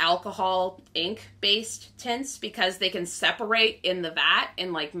alcohol ink-based tints because they can separate in the vat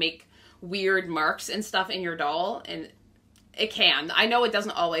and, like, make weird marks and stuff in your doll, and it can. I know it doesn't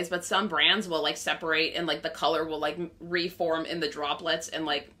always, but some brands will like separate and like the color will like reform in the droplets and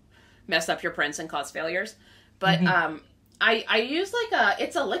like mess up your prints and cause failures. But I use like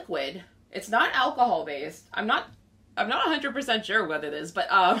it's a liquid. It's not alcohol based. I'm not 100% sure what it is, but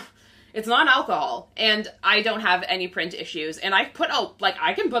it's not alcohol, and I don't have any print issues. And I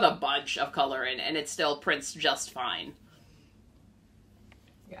can put a bunch of color in, and it still prints just fine.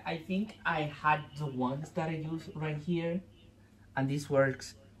 Yeah, I think I had the ones that I use right here, and this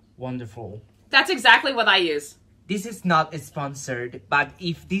works wonderful. That's exactly what I use. This is not sponsored, but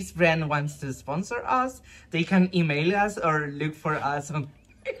if this brand wants to sponsor us, they can email us or look for us on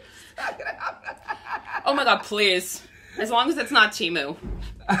Instagram. Oh my god, please. As long as it's not Temu.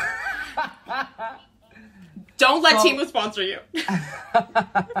 Don't let Temu sponsor you.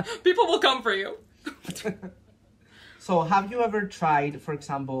 People will come for you. So have you ever tried, for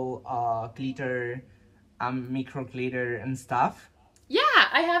example, glitter, micro glitter and stuff? Yeah,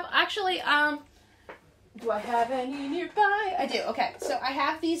 I have actually, do I have any nearby? I do, okay. So I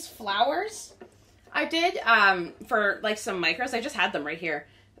have these flowers I did, for like some micros. I just had them right here.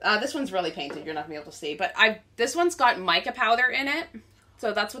 This one's really painted, you're not gonna be able to see, but this one's got mica powder in it.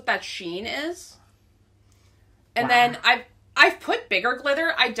 So that's what that sheen is. And then I've put bigger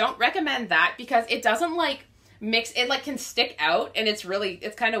glitter. I don't recommend that because it doesn't like mix, it like can stick out and it's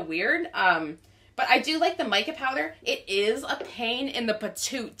kind of weird. But I do like the mica powder. It is a pain in the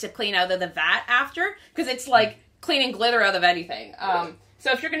patoot to clean out of the vat after because it's like cleaning glitter out of anything.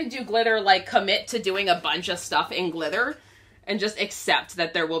 So if you're going to do glitter, like commit to doing a bunch of stuff in glitter and just accept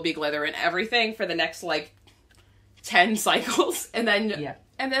that there will be glitter in everything for the next like 10 cycles and then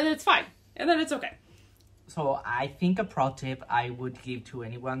it's fine. and then it's okay. So I think a pro tip I would give to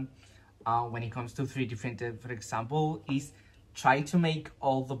anyone when it comes to 3D printed, for example, is try to make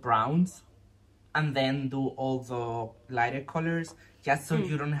all the browns and then do all the lighter colors, just so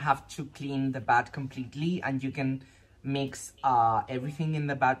you don't have to clean the bat completely, and you can mix everything in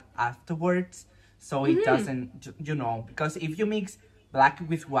the bat afterwards, so it doesn't, you know, because if you mix black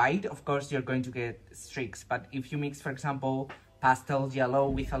with white, of course you're going to get streaks, but if you mix, for example, pastel yellow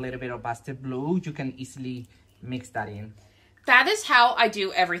with a little bit of pastel blue, you can easily mix that in. That is how I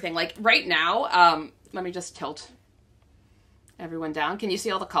do everything. Like right now, let me just tilt everyone down. Can you see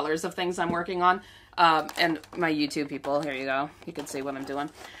all the colors of things I'm working on? And my YouTube people, here you go. You can see what I'm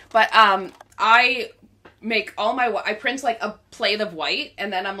doing. But I make all my, I print like a plate of white,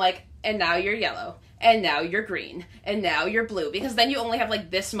 and then I'm like, and now you're yellow, and now you're green, and now you're blue. Because then you only have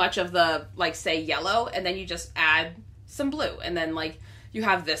like this much of the, like say yellow, and then you just add some blue, and then like you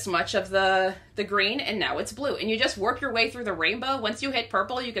have this much of the green, and now it's blue, and you just work your way through the rainbow. Once you hit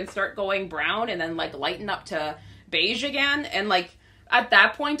purple, you can start going brown, and then like lighten up to beige again, and like at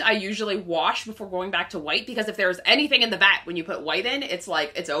that point I usually wash before going back to white, because if there's anything in the vat when you put white in, it's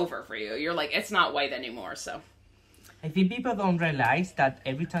like it's over for you. You're like, it's not white anymore. So I think people don't realize that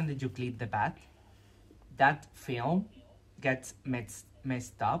every time that you clip the bat, that film gets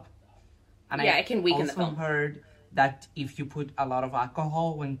messed up. And yeah, it can weaken the film. I film. also heard that if you put a lot of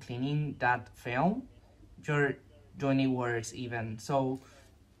alcohol when cleaning that film, you're doing it worse even. So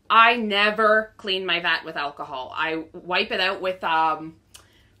I never clean my vat with alcohol. I wipe it out with,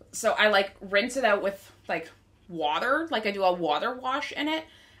 so I like rinse it out with like water, like I do a water wash in it.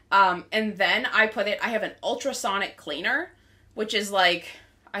 And then I have an ultrasonic cleaner, which is like,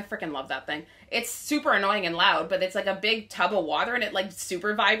 I freaking love that thing. It's super annoying and loud, but it's like a big tub of water, and it like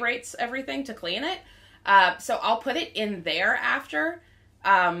super vibrates everything to clean it. So I'll put it in there after,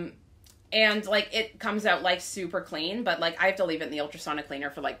 and like it comes out like super clean, but like I have to leave it in the ultrasonic cleaner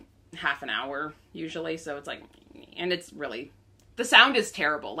for like half an hour usually. So it's like, and it's really, the sound is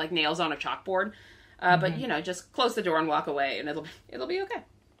terrible, like nails on a chalkboard. But you know, just close the door and walk away, and it'll be okay.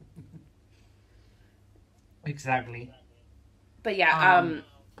 Exactly. But yeah,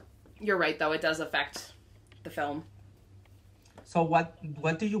 you're right though. It does affect the film. So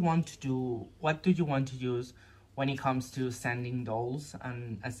what do you want to do? What do you want to use when it comes to sanding dolls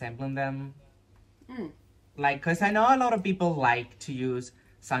and assembling them? Like, because I know a lot of people like to use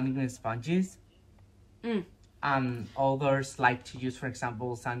sanding sponges. Others like to use, for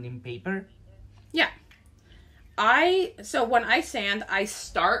example, sanding paper. Yeah. So when I sand, I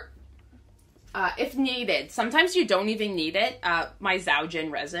start, if needed. Sometimes you don't even need it. My Zaujin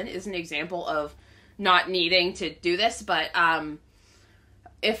resin is an example of not needing to do this, but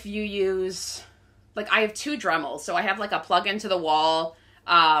if you use, like I have 2 Dremels, so I have like a plug into the wall,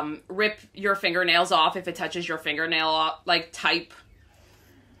 rip your fingernails off if it touches your fingernail, like type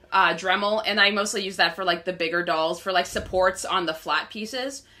Dremel, and I mostly use that for like the bigger dolls, for like supports on the flat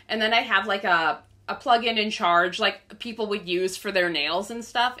pieces. And then I have like a plug-in in charge, like people would use for their nails and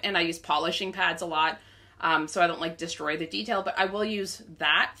stuff, and I use polishing pads a lot, so I don't like destroy the detail, but I will use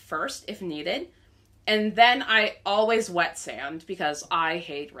that first if needed. And then I always wet sand, because I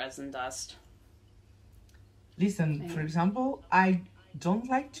hate resin dust. Listen, for example, I don't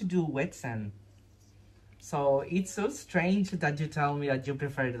like to do wet sand. So it's so strange that you tell me that you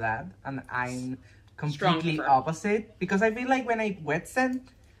prefer that, and I'm completely opposite, because I feel like when I wet sand,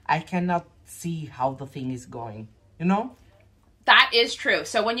 I cannot see how the thing is going, you know? That is true.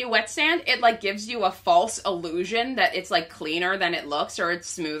 So when you wet sand, it like gives you a false illusion that it's like cleaner than it looks, or it's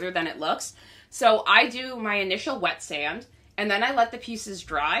smoother than it looks. So I do my initial wet sand, and then I let the pieces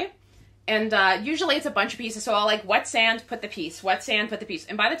dry. And usually it's a bunch of pieces, so I'll like wet sand, put the piece, wet sand, put the piece.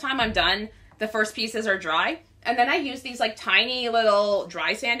 And by the time I'm done, the first pieces are dry. And then I use these like tiny little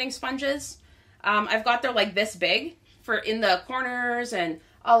dry sanding sponges. I've got they're like this big for in the corners and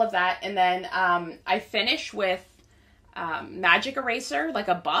all of that. And then I finish with magic eraser, like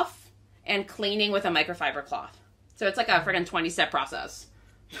a buff, and cleaning with a microfiber cloth. So it's like a friggin' 20-step process.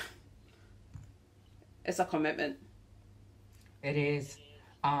 It's a commitment. It is.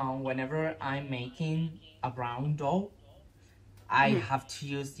 Whenever I'm making a brown doll, I have to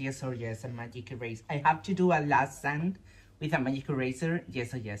use yes or yes and magic eraser. I have to do a last sand with a magic eraser,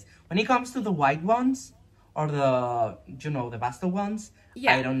 yes or yes. When it comes to the white ones, or the, you know, the pastel ones,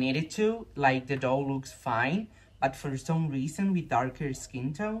 yeah, I don't need it to. Like, the doll looks fine, but for some reason with darker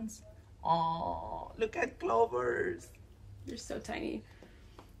skin tones, oh, look at Clovers. They're so tiny.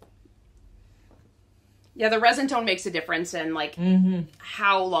 Yeah, the resin tone makes a difference in, like,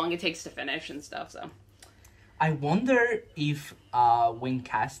 how long it takes to finish and stuff, so. I wonder if when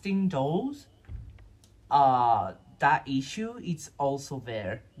casting dolls, that issue is also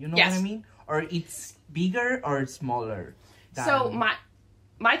there. You know what I Yes. mean? Or it's bigger or smaller. So Than...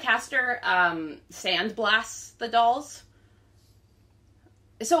 my caster sandblasts the dolls.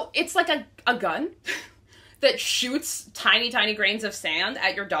 So it's like a gun that shoots tiny grains of sand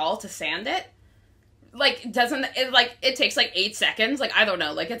at your doll to sand it. Like, doesn't it, like, it takes like 8 seconds. Like, I don't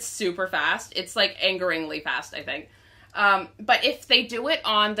know. Like, it's super fast. It's like angeringly fast, I think. But if they do it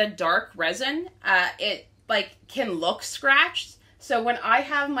on the dark resin, it like can look scratched. So when I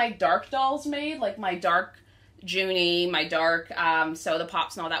have my dark dolls made, like my dark Junie, my dark Soda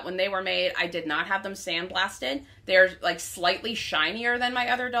Pops and all that, when they were made, I did not have them sandblasted. They're like slightly shinier than my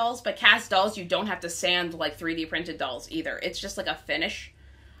other dolls, but cast dolls, you don't have to sand like 3D printed dolls either. It's just like a finish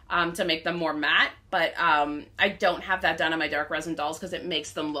to make them more matte, but I don't have that done on my dark resin dolls because it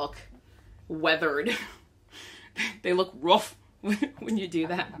makes them look weathered. They look rough when you do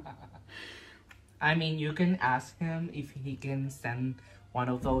that. I mean, you can ask him if he can send one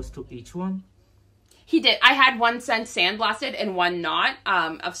of those to each one. He did. I had one sent sandblasted and one not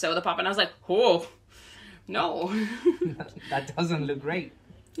of Soda Pop, and I was like, oh, no. That doesn't look great.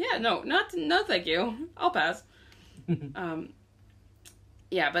 Yeah, no, no, thank you. I'll pass.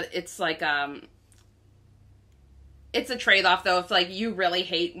 Yeah, but it's like, it's a trade-off, though. If, like, you really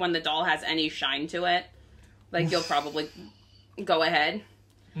hate when the doll has any shine to it, like, you'll probably go ahead.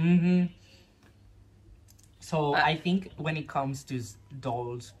 Mm-hmm. So, I think when it comes to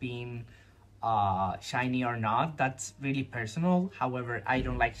dolls being shiny or not, that's really personal. However, I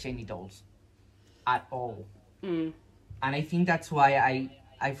don't like shiny dolls at all. And I think that's why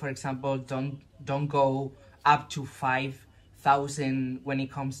I for example, don't go up to 5,000 when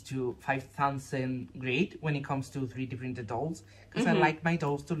it comes to 5,000 grid when it comes to 3D printed dolls, because I like my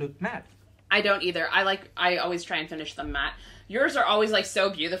dolls to look matte. I don't either. I always try and finish them matte. Yours are always like so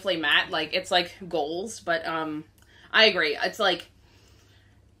beautifully matte, like it's like goals, but I agree. It's like,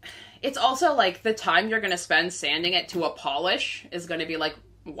 it's also like the time you're gonna spend sanding it to a polish is gonna be like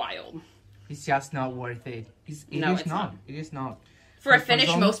wild. It's just not worth it. It is not. It is not. For a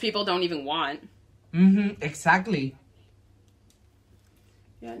finish most people don't even want. Exactly.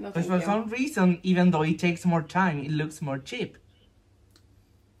 Yeah, no, but for some reason, even though it takes more time, it looks more cheap.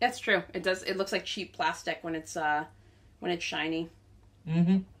 That's true. It does. It looks like cheap plastic when it's shiny.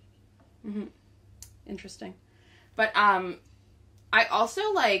 Interesting. But I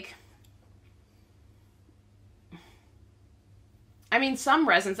also like, I mean, some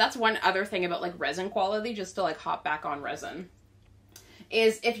resins, that's one other thing about like resin quality, just to like hop back on resin,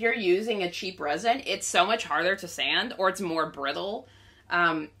 is if you're using a cheap resin, it's so much harder to sand, or it's more brittle.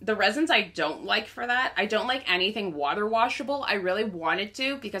 The resins I don't like for that, I don't like anything water washable. I really wanted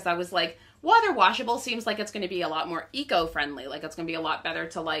to, because I was like, water washable seems like it's going to be a lot more eco-friendly. Like, it's going to be a lot better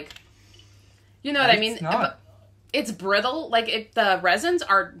to like, you know what I mean? It's brittle. Like, the resins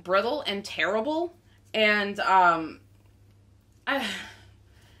are brittle and terrible. And,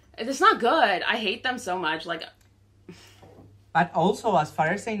 it's not good. I hate them so much. Like, but also, as far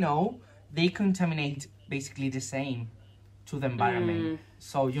as I know, they contaminate basically the same to the environment.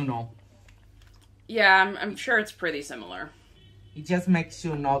 So, you know. Yeah, I'm sure it's pretty similar. It just makes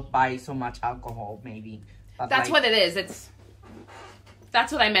you not buy so much alcohol, maybe. But that's like, what it is.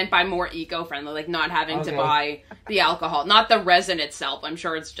 That's what I meant by more eco-friendly, like not having to buy the alcohol, not the resin itself. I'm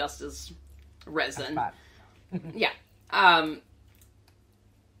sure it's just as resin. Yeah.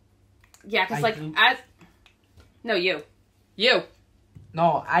 Yeah, because like, you.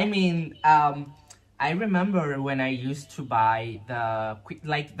 No, I mean, I remember when I used to buy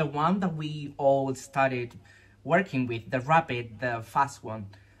the one that we all started working with, the rapid, the fast one.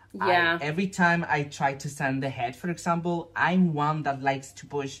 Yeah. Every time I try to sand the head, for example, I'm one that likes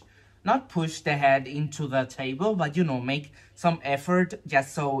to not push the head into the table, but, you know, make some effort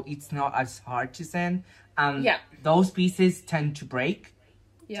just so it's not as hard to sand. And those pieces tended to break.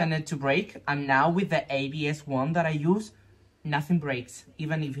 And now with the ABS one that I use, nothing breaks.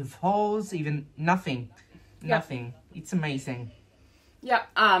 Even if it falls, even nothing. Nothing. It's amazing. Yeah,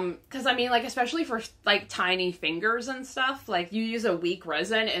 because I mean, like, especially for, like, tiny fingers and stuff, like, you use a weak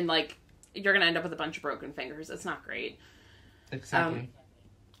resin and, like, you're gonna end up with a bunch of broken fingers. It's not great. Exactly.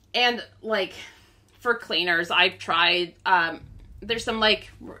 And, like, for cleaners, I've tried, there's some, like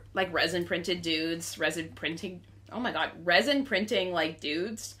resin printing, like,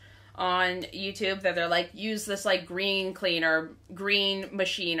 dudes on YouTube that they're, like, use this, like, green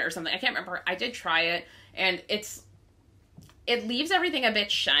machine or something. I can't remember. I did try it, and it leaves everything a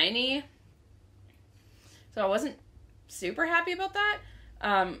bit shiny. So I wasn't super happy about that.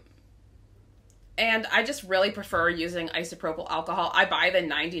 And I just really prefer using isopropyl alcohol. I buy the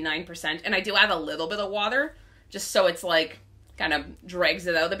 99%, and I do add a little bit of water, just so it's like, kind of drags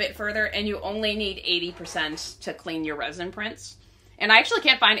it out a bit further, and you only need 80% to clean your resin prints. And I actually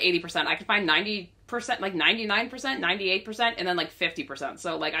can't find 80%. I can find 90%, like 99%, 98%, and then like 50%.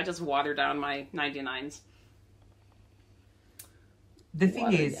 So like I just water down my 99s. The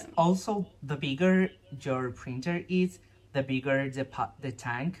thing is, also, the bigger your printer is, the bigger the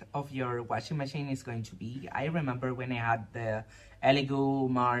tank of your washing machine is going to be. I remember when I had the Elegoo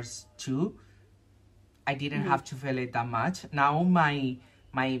Mars 2, I didn't have to fill it that much. Now my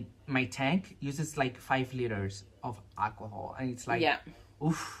tank uses like 5 liters of alcohol, and it's like,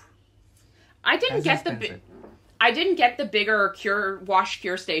 oof. I didn't get the bigger wash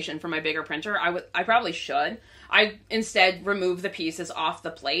cure station for my bigger printer. I probably should. I instead remove the pieces off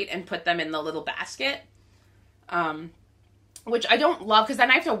the plate and put them in the little basket. Which I don't love, because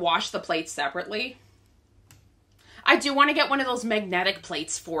then I have to wash the plates separately. I do want to get one of those magnetic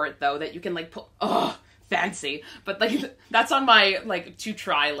plates for it, though, that you can like put. Oh, fancy. But like that's on my like to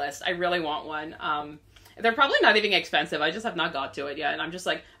try list. I really want one. They're probably not even expensive. I just have not got to it yet, and I'm just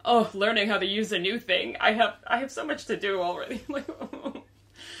like, oh, learning how to use a new thing. I have so much to do already. Like,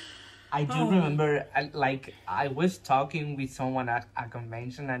 I do remember, like, I was talking with someone at a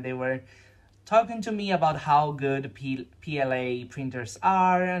convention, and they were talking to me about how good PLA printers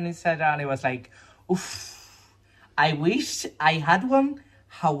are, and etc. And it was like, oof, I wish I had one.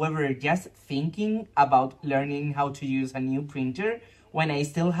 However, just thinking about learning how to use a new printer when I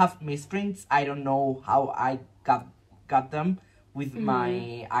still have misprints, I don't know how I got them with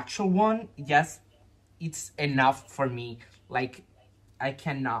my actual one. Yes, it's enough for me. Like, I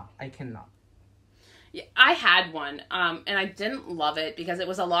cannot. Yeah, I had one, and I didn't love it because it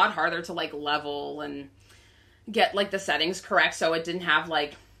was a lot harder to like level and get like the settings correct, so it didn't have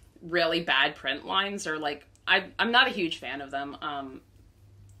like really bad print lines, or like I'm not a huge fan of them.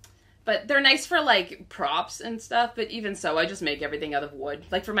 But they're nice for like props and stuff. But even so, I just make everything out of wood,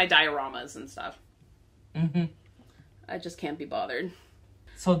 like for my dioramas and stuff. I just can't be bothered.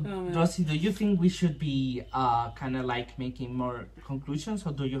 So, Rosie, do you think we should be kind of like making more conclusions,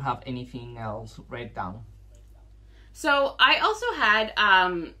 or do you have anything else written down? So, I also had,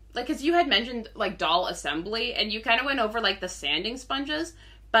 like, because you had mentioned, like, doll assembly, and you kind of went over, like, the sanding sponges,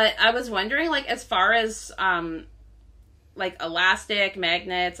 but I was wondering, like, as far as, like, elastic,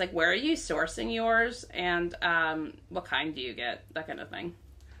 magnets, like, where are you sourcing yours, and what kind do you get, that kind of thing?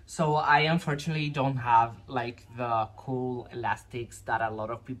 So I unfortunately don't have like the cool elastics that a lot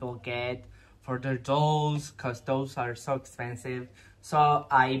of people get for their dolls, because those are so expensive. So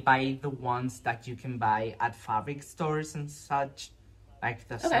I buy the ones that you can buy at fabric stores and such, like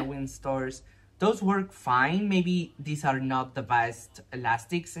the sewing stores. Those work fine. Maybe these are not the best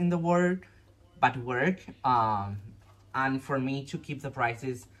elastics in the world, but work. And for me to keep the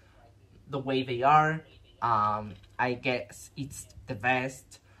prices the way they are, I guess it's the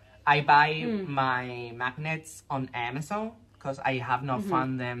best. I buy my magnets on Amazon because I have not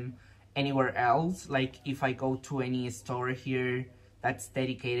found them anywhere else. Like if I go to any store here that's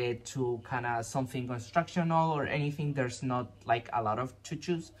dedicated to kind of something constructional or anything, there's not like a lot of to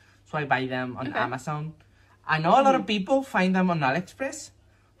choose. So I buy them on Amazon. I know a lot of people find them on AliExpress.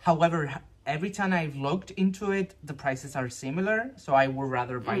 However, every time I've looked into it, the prices are similar. So I would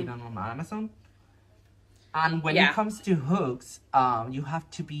rather buy them on Amazon. And when it comes to hooks, you have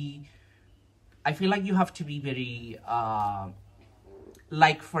to be, I feel like you have to be very,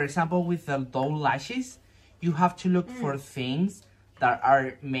 like for example, with the doll lashes, you have to look for things that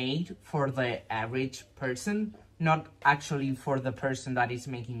are made for the average person, not actually for the person that is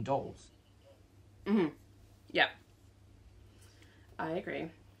making dolls. Yeah. I agree.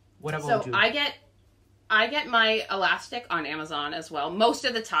 What about you? I get my elastic on Amazon as well. Most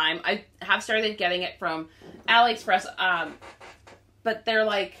of the time, I have started getting it from AliExpress, but they're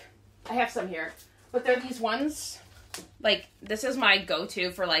like, I have some here, but they're these ones, like, this is my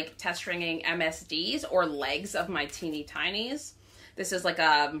go-to for, like, test stringing MSDs or legs of my teeny tinies. This is like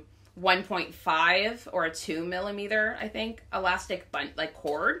a 1.5 or a 2 millimeter, I think, elastic like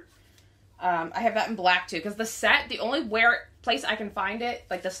cord. I have that in black too, because the only place I can find it,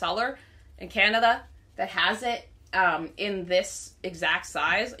 like the seller in Canada that has it in this exact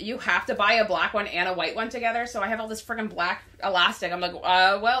size, you have to buy a black one and a white one together. So I have all this friggin' black elastic. I'm like,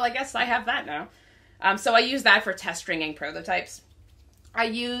 well, I guess I have that now. So I use that for test stringing prototypes.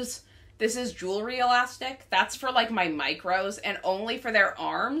 This is jewelry elastic. That's for like my micros and only for their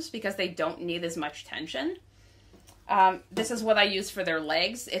arms because they don't need as much tension. This is what I use for their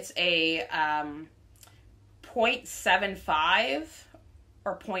legs. It's a 0.75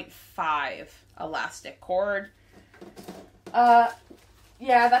 or 0.5 elastic cord.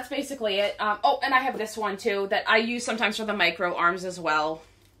 Yeah, that's basically it. Oh, and I have this one too that I use sometimes for the micro arms as well.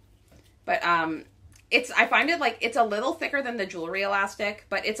 But I find it like it's a little thicker than the jewelry elastic,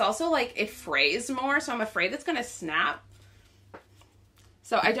 but it's also like it frays more, so I'm afraid it's gonna snap.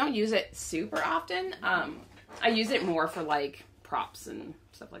 So I don't use it super often. I use it more for like props and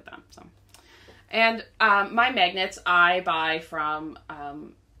stuff like that. So, and my magnets I buy from.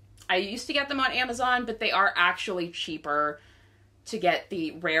 I used to get them on Amazon, but they are actually cheaper to get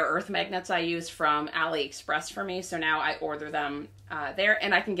the rare earth magnets I use from AliExpress for me. So now I order them there,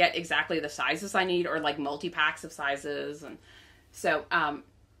 and I can get exactly the sizes I need, or like multi-packs of sizes. And so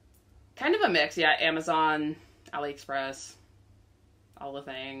kind of a mix. Yeah, Amazon, AliExpress, all the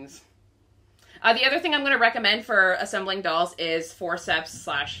things. The other thing I'm going to recommend for assembling dolls is forceps /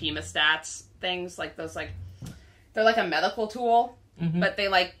 hemostats things. Like those, like they're like a medical tool, but they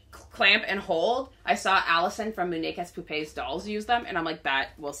like clamp and hold. I saw Allison from Munique's Poupées Dolls use them, and I'm like, that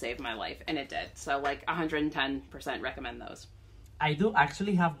will save my life, and it did. So like 110% recommend those. I do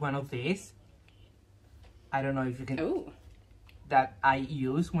actually have one of these. I don't know if you can. Ooh. That I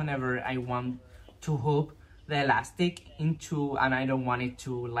use whenever I want to hook the elastic into, and I don't want it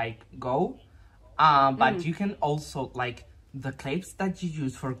to like go. But you can also like the clips that you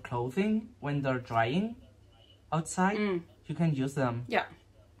use for clothing when they're drying outside. You can use them. Yeah.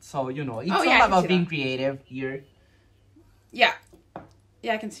 So, you know, it's all about being creative here. Yeah.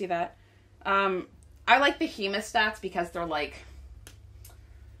 Yeah, I can see that. I like the hemostats because they're like,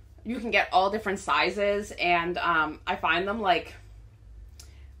 you can get all different sizes, and I find them like,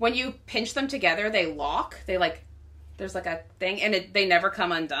 when you pinch them together, they lock. They like, there's like a thing, and they never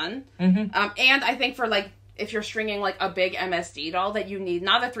come undone. And I think for like, if you're stringing like a big MSD doll that you need,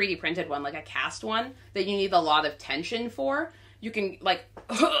 not a 3D printed one, like a cast one, that you need a lot of tension for, you can like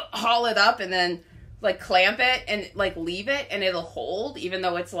haul it up and then like clamp it and like leave it, and it'll hold even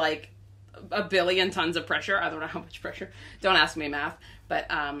though it's like a billion tons of pressure. I don't know how much pressure. Don't ask me math. But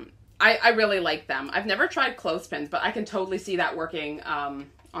I really like them. I've never tried clothespins, but I can totally see that working on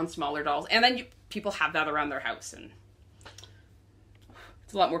smaller dolls. And then people have that around their house, and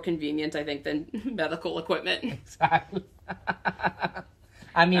it's a lot more convenient, I think, than medical equipment. Exactly.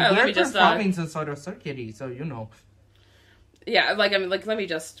 I mean, we're performing some sort of surgery, so you know. Yeah, like, I mean, like, let me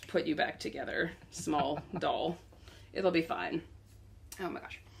just put you back together, small doll. It'll be fine. Oh my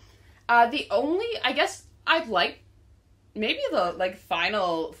gosh. The only, I guess, I'd like, maybe the, like,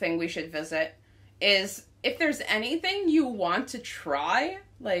 final thing we should visit is if there's anything you want to try,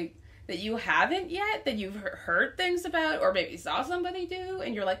 like, that you haven't yet, that you've heard things about, or maybe saw somebody do,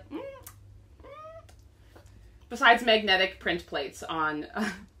 and you're like, Besides magnetic print plates on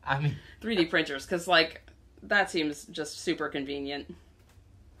I mean 3D printers, because, like, that seems just super convenient.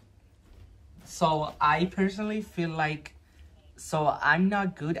 So I personally feel like, so I'm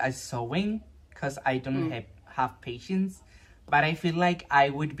not good at sewing because I don't have patience, but I feel like I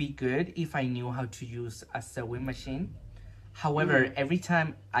would be good if I knew how to use a sewing machine. However, every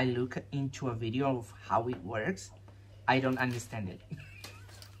time I look into a video of how it works, I don't understand it.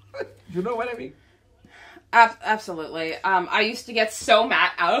 You know what I mean? Absolutely. I used to get so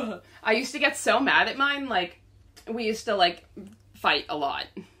mad. I used to get so mad at mine. Like, we used to like fight a lot,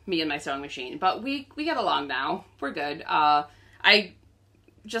 me and my sewing machine. But we get along now. We're good. I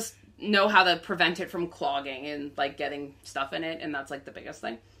just know how to prevent it from clogging and like getting stuff in it, and that's like the biggest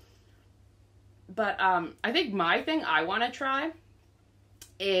thing. But I think my thing I want to try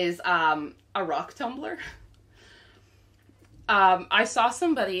is a rock tumbler. I saw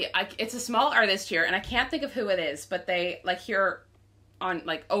somebody, it's a small artist here, and I can't think of who it is, but they, like, here on,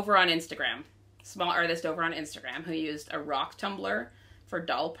 like, over on Instagram, small artist over on Instagram, who used a rock tumbler for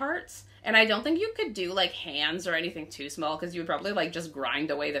doll parts, and I don't think you could do, like, hands or anything too small, because you would probably, like, just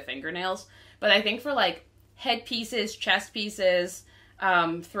grind away the fingernails, but I think for, like, head pieces, chest pieces,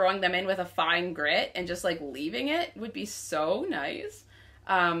 throwing them in with a fine grit, and just, like, leaving it would be so nice.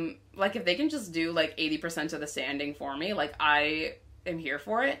 Like, if they can just do, like, 80% of the sanding for me, like, I am here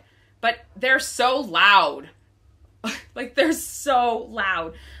for it. But they're so loud. Like, they're so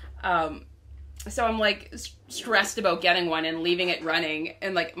loud. So I'm, like, stressed about getting one and leaving it running.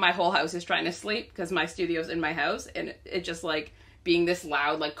 And, like, my whole house is trying to sleep because my studio's in my house. And it just, like, being this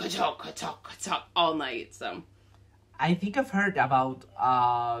loud, like, ka-chok, ka-chok, ka-chok, all night, so. I think I've heard about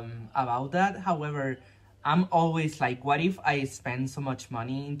that. However, I'm always like, what if I spend so much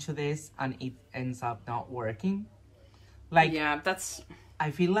money into this and it ends up not working? Like, yeah, that's... I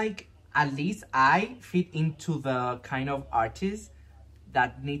feel like at least I fit into the kind of artist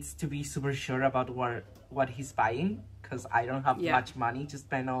that needs to be super sure about what he's buying, because I don't have much money to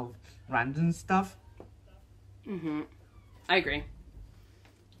spend on random stuff. I agree.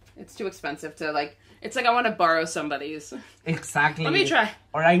 It's too expensive to like. It's like I want to borrow somebody's. Exactly. Let me try.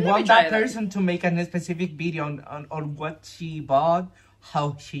 Or I want that person to make a specific video on what she bought,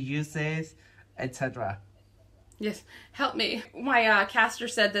 how she uses, etc. Yes, help me. My caster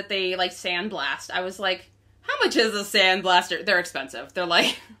said that they like sandblast. I was like, how much is a sandblaster? They're expensive. They're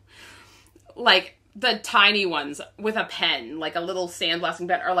like the tiny ones with a pen, like a little sandblasting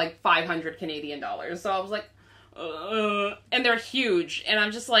pen, are like 500 Canadian dollars. So I was like, and they're huge, and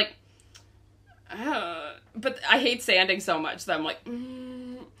I'm just like, but I hate sanding so much that I'm like,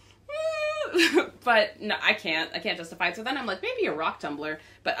 but no, I can't justify it. So then I'm like, maybe a rock tumbler,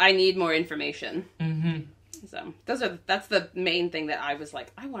 but I need more information. So that's the main thing that I was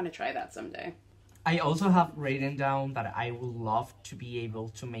like, I want to try that someday. I also have written down that I would love to be able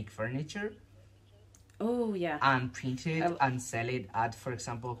to make furniture. Oh, yeah. And print it and sell it at, for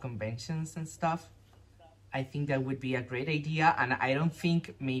example, conventions and stuff. I think that would be a great idea, and I don't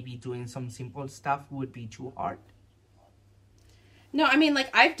think maybe doing some simple stuff would be too hard. No, I mean, like,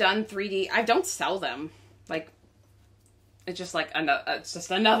 I've done 3D. I don't sell them. Like, it's just like it's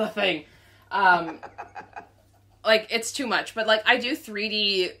just another thing. Like, it's too much. But like, I do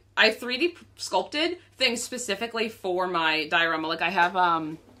 3D. I 3D sculpted things specifically for my diorama. Like, I have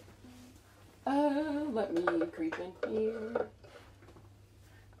let me creep in here.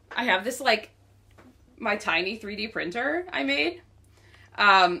 I have this like my tiny 3D printer I made.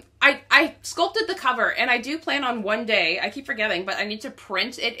 I sculpted the cover, and I do plan on one day, I keep forgetting, but I need to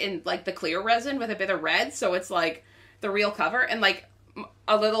print it in like the clear resin with a bit of red, so it's like the real cover, and like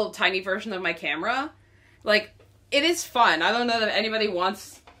a little tiny version of my camera. Like, it is fun. I don't know that anybody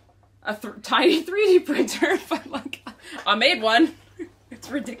wants a tiny 3D printer, but like, I made one. It's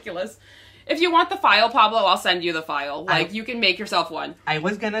ridiculous. If you want the file, Pablo, I'll send you the file. Like, you can make yourself one. I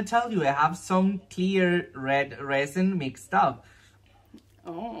was gonna tell you, I have some clear red resin mixed up.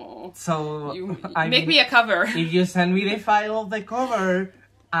 Oh. So, make me a cover. If you send me the file of the cover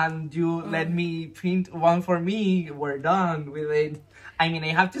and you let me print one for me, we're done with it. I mean, I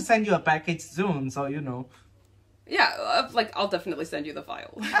have to send you a package soon, so you know. Yeah, like, I'll definitely send you the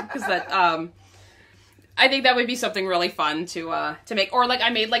file. Because that, I think that would be something really fun to make. Or, like, I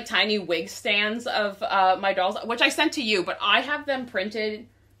made, like, tiny wig stands of my dolls, which I sent to you, but I have them printed.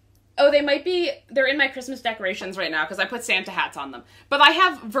 Oh, they're in my Christmas decorations right now, because I put Santa hats on them. But I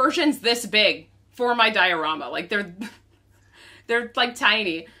have versions this big for my diorama. Like, they're like,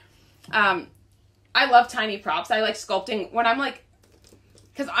 tiny. I love tiny props. I like sculpting when I'm, like,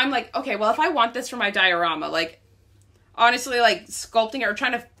 because I'm like, okay, well, if I want this for my diorama, like, honestly, like, sculpting it or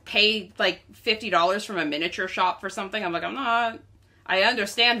trying to pay like $50 from a miniature shop for something, I'm like, I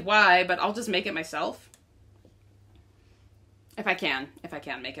understand why, but I'll just make it myself. If I can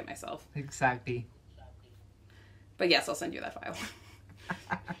make it myself. Exactly. But yes, I'll send you that file.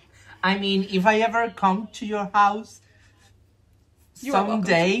 I mean, if I ever come to your house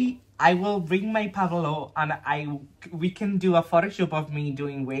someday, I will bring my Pablo and we can do a Photoshop of me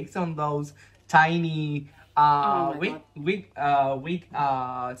doing wigs on those tiny wig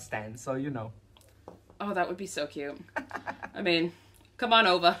stands, so you know. Oh, that would be so cute. I mean, come on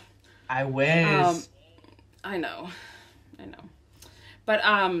over. I wish. I know. But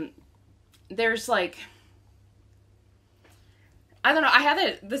there's like, I don't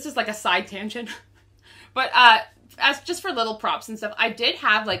know, this is like a side tangent. But as just for little props and stuff, I did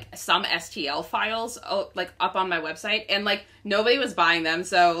have like some STL files like up on my website, and like nobody was buying them,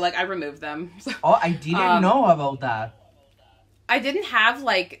 so like I removed them. Oh, I didn't know about that. I didn't have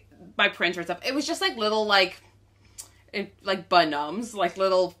like my printer and stuff. It was just like little like bonums, like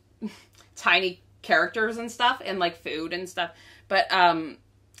little tiny characters and stuff, and like food and stuff. But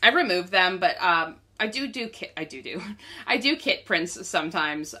I removed them. But I do kit prints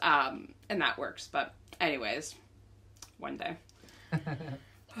sometimes, and that works. But anyways, one day.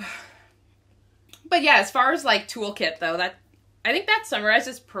 But yeah, as far as like Toolkit though, I think that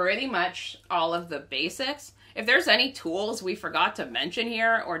summarizes pretty much all of the basics. If there's any tools we forgot to mention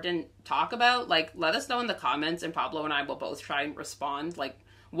here or didn't talk about, like, let us know in the comments, and Pablo and I will both try and respond, like,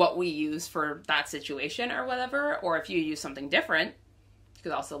 what we use for that situation or whatever. Or if you use something different, you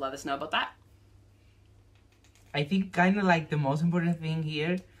could also let us know about that. I think kind of like the most important thing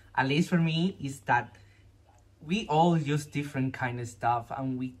here, at least for me, is that we all use different kind of stuff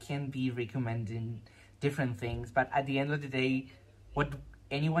and we can be recommending different things. But at the end of the day, what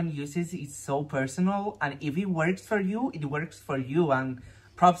anyone uses is so personal, and if it works for you, it works for you, and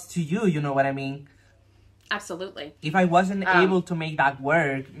props to you, you know what I mean? Absolutely. If I wasn't able to make that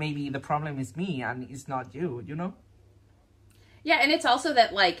work, maybe the problem is me and it's not you, you know? Yeah, and it's also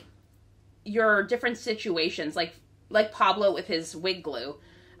that, like, your different situations, like Pablo with his wig glue,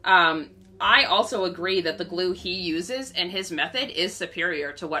 I also agree that the glue he uses and his method is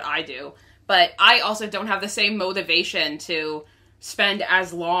superior to what I do. But I also don't have the same motivation to spend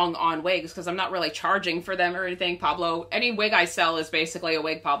as long on wigs because I'm not really charging for them or anything. Pablo, any wig I sell is basically a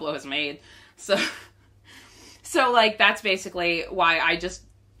wig Pablo has made. So like, that's basically why I just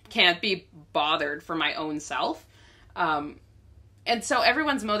can't be bothered for my own self. And so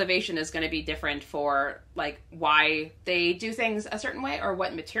everyone's motivation is going to be different for, like, why they do things a certain way or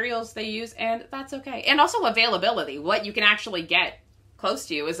what materials they use, and that's okay. And also availability. What you can actually get close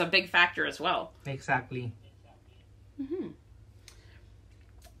to you is a big factor as well. Exactly. Mm-hmm.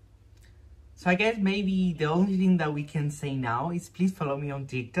 So I guess maybe the only thing that we can say now is please follow me on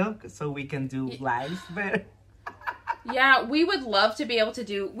TikTok so we can do lives better. Yeah, we would love to be able to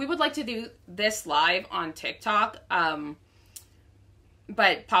do... We would like to do this live on TikTok,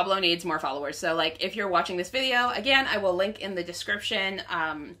 but Pablo needs more followers. So, like, if you're watching this video, again, I will link in the description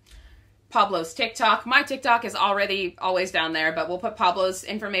Pablo's TikTok. My TikTok is already always down there, but we'll put Pablo's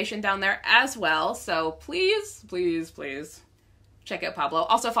information down there as well. So please, please, please check out Pablo.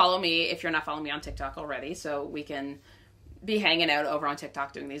 Also follow me if you're not following me on TikTok already, so we can be hanging out over on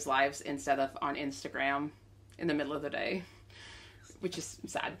TikTok doing these lives instead of on Instagram in the middle of the day, which is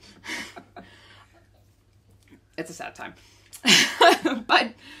sad. It's a sad time.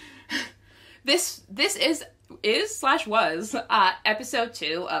 But this was episode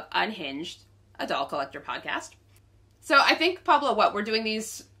 2 of Unhinged, a doll collector podcast. So I think, Pablo, we're doing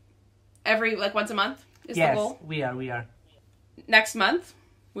these every, like, once a month is the goal? Yes, we are. Next month,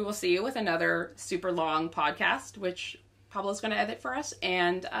 we will see you with another super long podcast, which Pablo's going to edit for us.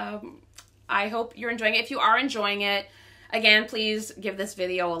 And I hope you're enjoying it. If you are enjoying it, again, please give this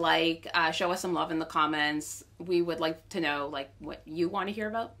video a like. Show us some love in the comments. We would like to know, like, what you want to hear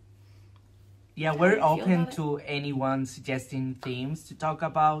about. Yeah, we're open to anyone suggesting themes to talk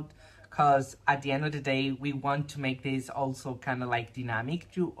about, because at the end of the day, we want to make this also kind of like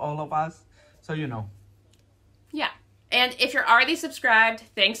dynamic to all of us. So, you know. Yeah. And if you're already subscribed,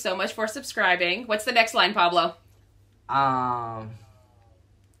 thanks so much for subscribing. What's the next line, Pablo?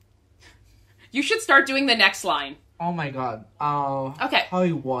 You should start doing the next line. Oh my god. Okay. How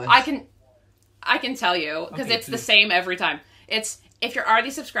it was. I can tell you, because Okay, it's please. the same every time. It's, if you're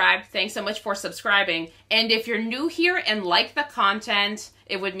already subscribed, thanks so much for subscribing. And if you're new here and like the content,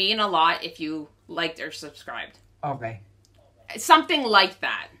 it would mean a lot if you liked or subscribed. Okay. Something like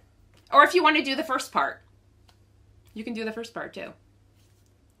that. Or if you want to do the first part. You can do the first part, too.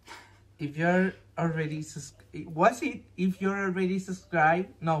 If you're already if you're already subscribed?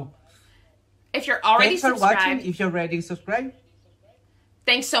 No. If you're already Thanks for subscribed, watching. If you're already subscribed?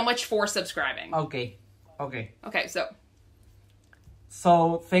 thanks so much for subscribing. Okay. Okay,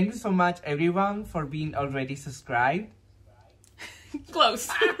 So, thank you so much, everyone, for being already subscribed. close.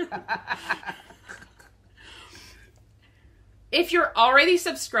 If you're already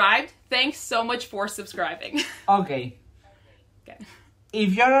subscribed, thanks so much for subscribing. Okay.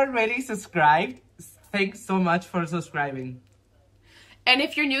 If you're already subscribed, thanks so much for subscribing. And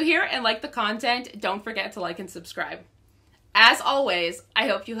if you're new here and like the content, don't forget to like and subscribe. As always, I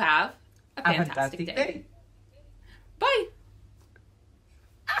hope you have a fantastic day.